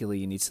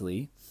 particularly in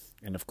Italy,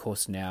 and of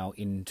course now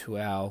into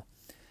our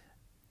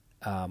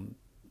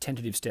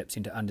tentative steps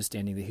into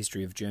understanding the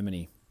history of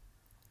Germany.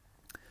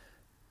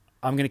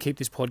 I'm going to keep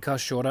this podcast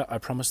shorter, I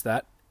promise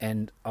that,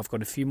 and I've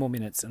got a few more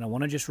minutes, and I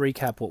want to just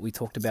recap what we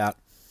talked about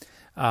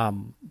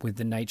with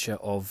the nature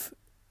of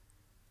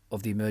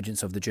the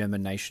emergence of the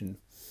German nation.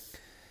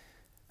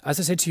 As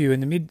I said to you,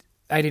 in the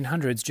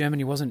mid-1800s,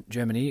 Germany wasn't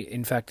Germany.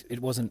 In fact,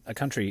 it wasn't a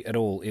country at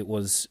all. It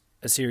was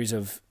a series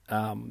of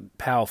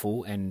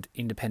powerful and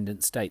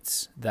independent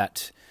states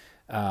that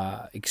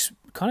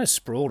kind of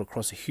sprawled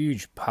across a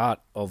huge part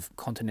of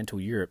continental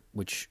Europe,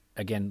 which,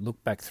 again,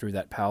 look back through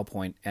that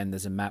PowerPoint, and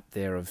there's a map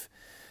there of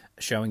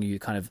showing you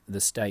kind of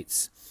the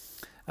states.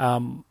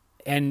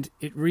 And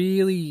it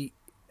really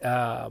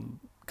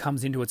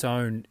comes into its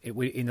own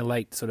in the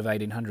late sort of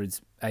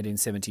 1800s,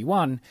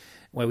 1871,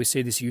 where we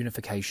see this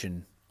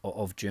unification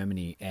of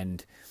Germany.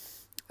 And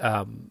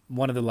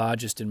one of the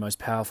largest and most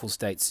powerful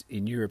states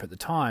in Europe at the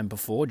time,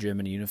 before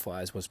Germany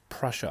unifies, was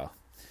Prussia.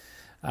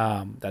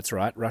 That's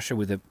right, Russia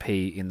with a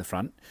P in the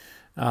front.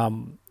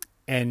 And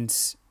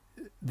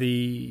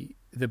the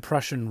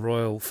Prussian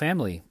royal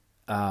family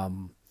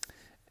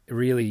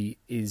really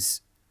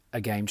is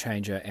a game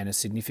changer and a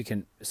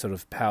significant sort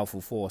of powerful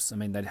force. I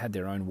mean, they'd had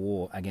their own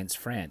war against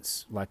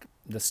France, like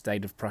the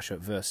state of Prussia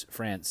versus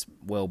France,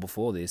 well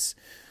before this.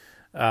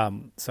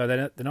 So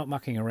they're not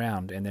mucking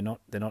around, and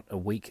they're not a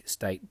weak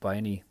state by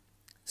any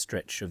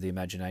stretch of the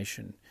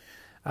imagination.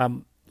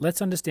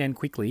 Let's understand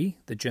quickly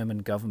the German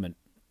government.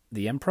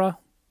 The emperor,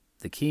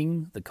 the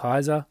king, the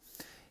Kaiser,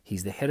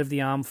 he's the head of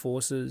the armed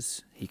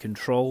forces, he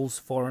controls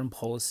foreign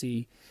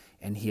policy,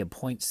 and he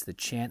appoints the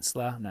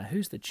chancellor. Now,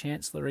 who's the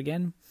chancellor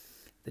again?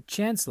 The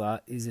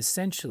chancellor is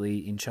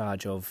essentially in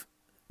charge of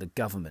the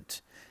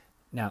government.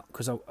 Now,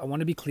 because I want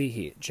to be clear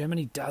here,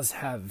 Germany does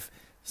have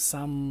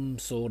some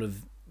sort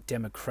of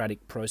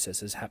democratic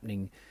processes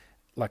happening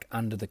like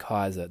under the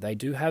Kaiser. They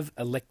do have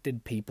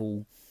elected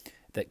people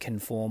that can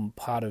form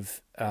part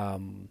of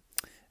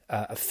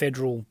a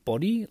federal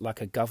body,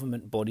 like a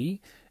government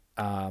body.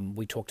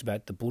 We talked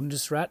about the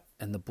Bundesrat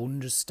and the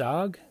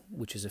Bundestag,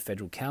 which is a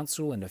federal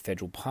council and a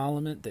federal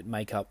parliament that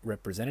make up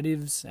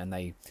representatives, and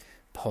they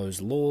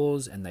pose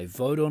laws and they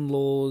vote on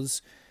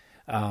laws.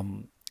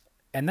 And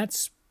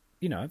that's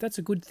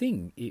a good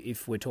thing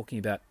if we're talking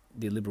about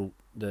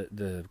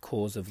the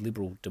cause of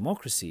liberal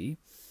democracy.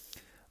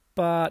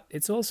 But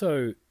it's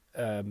also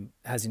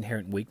has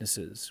inherent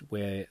weaknesses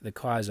where the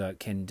Kaiser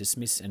can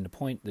dismiss and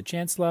appoint the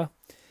Chancellor,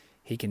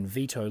 he can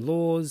veto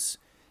laws,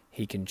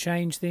 he can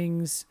change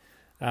things,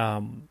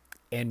 and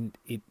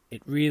it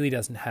really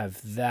doesn't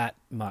have that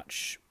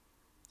much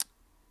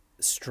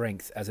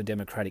strength as a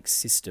democratic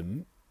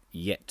system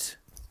yet.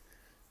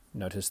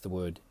 Notice the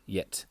word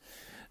yet.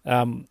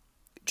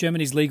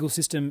 Germany's legal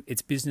system,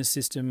 its business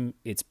system,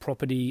 its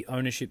property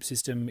ownership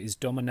system is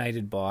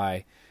dominated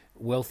by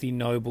wealthy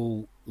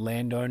noble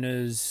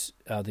landowners,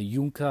 the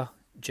Junker,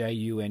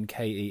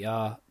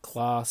 Junker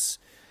class,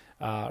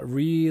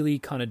 really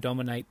kind of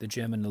dominate the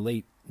German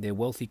elite. They're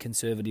wealthy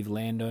conservative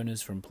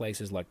landowners from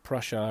places like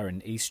Prussia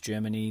and East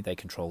Germany. They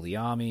control the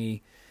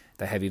army.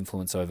 They have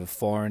influence over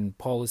foreign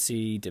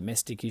policy,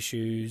 domestic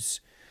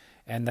issues,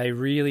 and they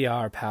really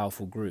are a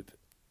powerful group.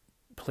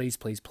 Please,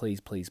 please, please,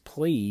 please,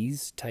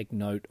 please take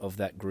note of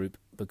that group,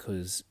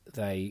 because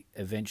they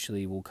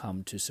eventually will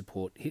come to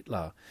support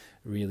Hitler.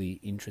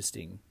 Really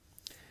interesting.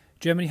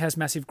 Germany has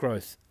massive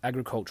growth,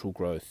 agricultural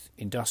growth,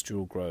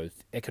 industrial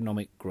growth,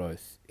 economic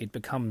growth. It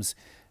becomes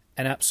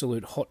an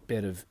absolute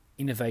hotbed of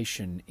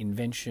innovation,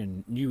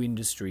 invention, new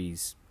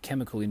industries,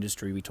 chemical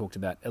industry we talked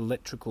about,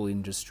 electrical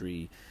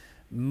industry,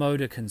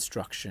 motor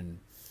construction.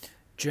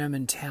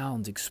 German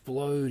towns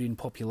explode in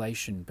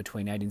population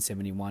between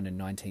 1871 and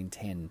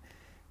 1910.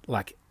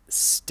 Like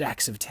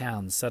stacks of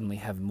towns suddenly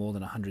have more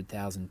than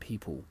 100,000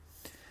 people.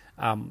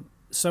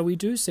 So we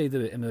do see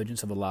the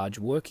emergence of a large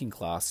working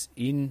class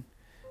in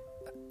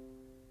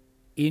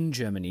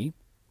Germany,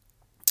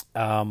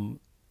 and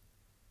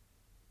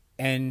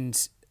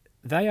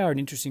they are an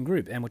interesting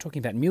group. And we're talking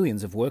about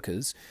millions of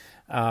workers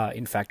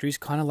in factories,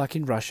 kind of like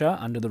in Russia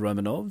under the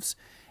Romanovs.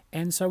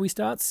 And so we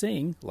start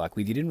seeing, like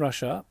we did in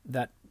Russia,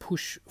 that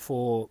push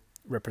for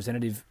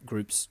representative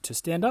groups to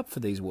stand up for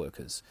these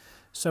workers.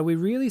 So we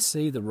really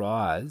see the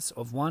rise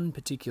of one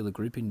particular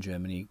group in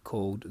Germany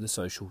called the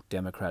Social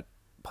Democrat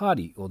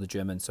Party, or the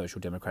German Social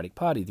Democratic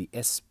Party, the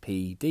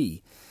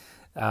SPD.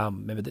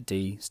 Remember that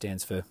D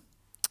stands for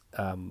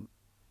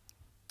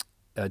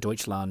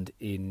Deutschland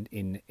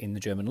in the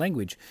German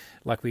language,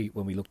 like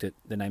when we looked at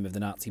the name of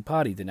the Nazi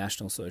Party, the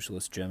National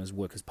Socialist German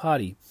Workers'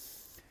 Party.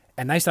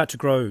 And they start to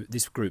grow,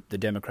 this group, the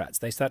Democrats,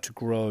 they start to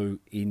grow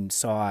in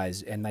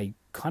size, and they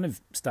kind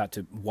of start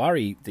to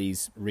worry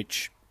these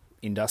rich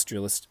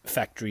industrialist,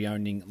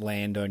 factory-owning,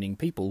 land-owning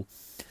people,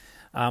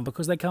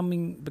 because they're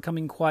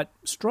becoming quite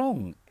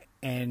strong,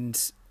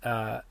 and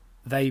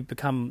they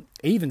become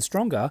even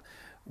stronger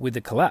with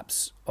the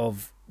collapse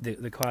of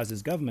the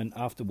Kaiser's government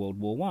after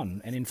World War I.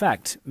 And in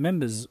fact,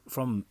 members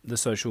from the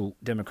Social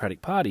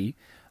Democratic Party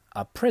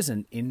are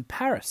present in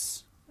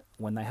Paris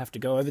when they have to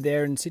go over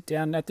there and sit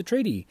down at the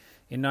treaty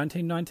in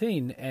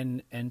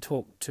 1919 and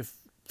talk to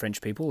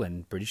French people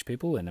and British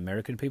people and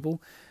American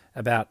people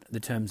about the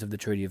terms of the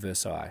Treaty of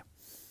Versailles.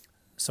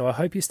 So I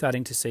hope you're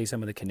starting to see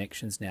some of the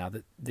connections now,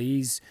 that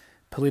these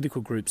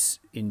political groups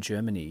in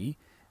Germany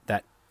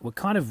that were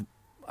kind of,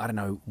 I don't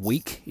know,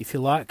 weak, if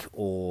you like,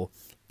 or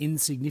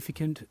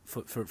insignificant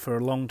for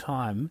a long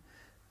time,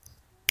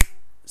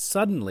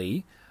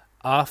 suddenly,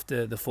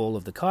 after the fall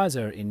of the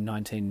Kaiser in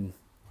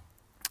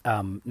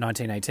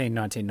 1918,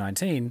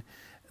 1919,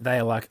 they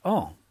are like,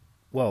 oh,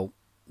 well,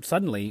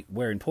 suddenly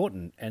we're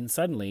important, and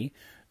suddenly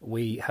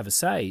we have a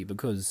say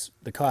because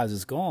the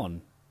Kaiser's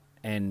gone,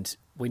 and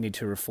we need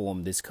to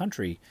reform this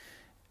country,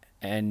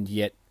 and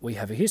yet we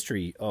have a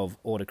history of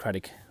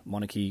autocratic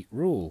monarchy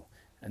rule.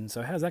 And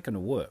so how's that going to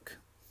work?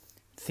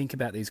 Think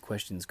about these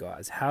questions,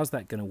 guys. How's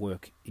that going to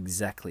work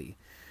exactly?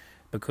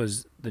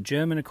 Because the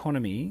German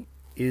economy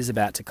is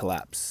about to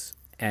collapse,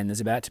 and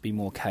there's about to be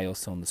more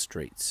chaos on the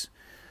streets.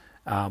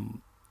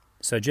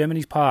 So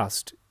Germany's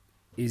past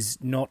is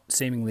not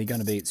seemingly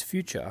going to be its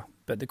future.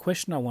 But the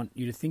question I want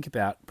you to think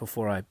about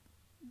before I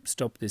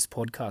stop this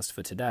podcast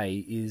for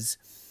today is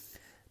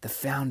the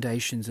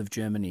foundations of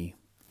Germany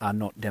are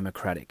not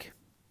democratic.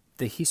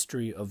 The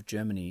history of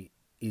Germany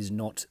is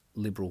not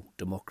liberal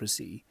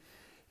democracy.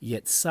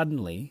 Yet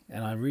suddenly,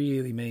 and I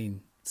really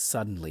mean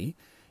suddenly,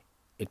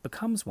 it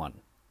becomes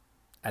one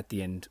at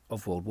the end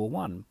of World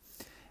War I.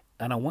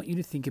 And I want you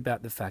to think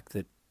about the fact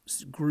that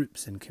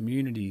groups and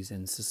communities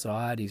and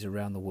societies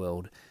around the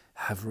world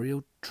have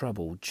real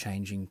trouble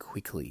changing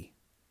quickly.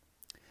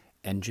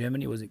 And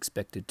Germany was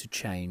expected to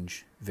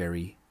change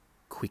very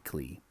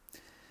quickly.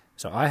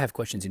 So I have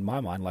questions in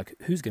my mind like,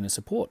 who's going to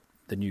support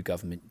the new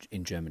government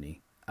in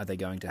Germany? Are they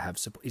going to have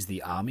support? Is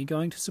the army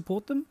going to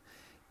support them?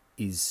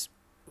 is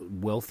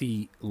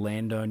wealthy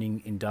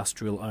landowning,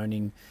 industrial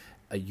owning,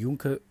 a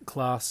Juncker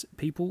class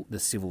people, the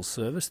civil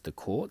service, the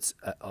courts,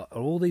 are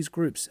all these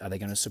groups, are they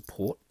going to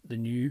support the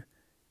new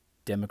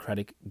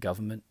democratic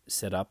government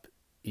set up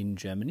in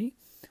Germany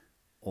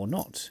or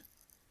not?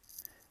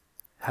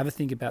 Have a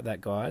think about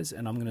that, guys,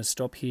 and I'm going to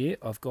stop here.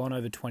 I've gone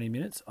over 20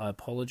 minutes. I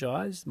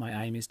apologise.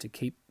 My aim is to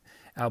keep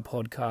our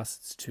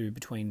podcasts to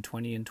between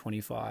 20 and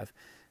 25.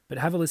 But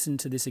have a listen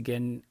to this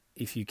again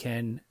if you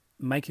can.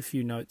 Make a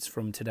few notes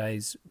from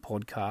today's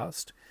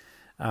podcast,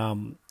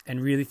 and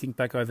really think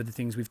back over the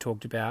things we've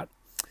talked about.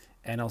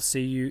 And I'll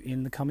see you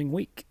in the coming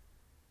week.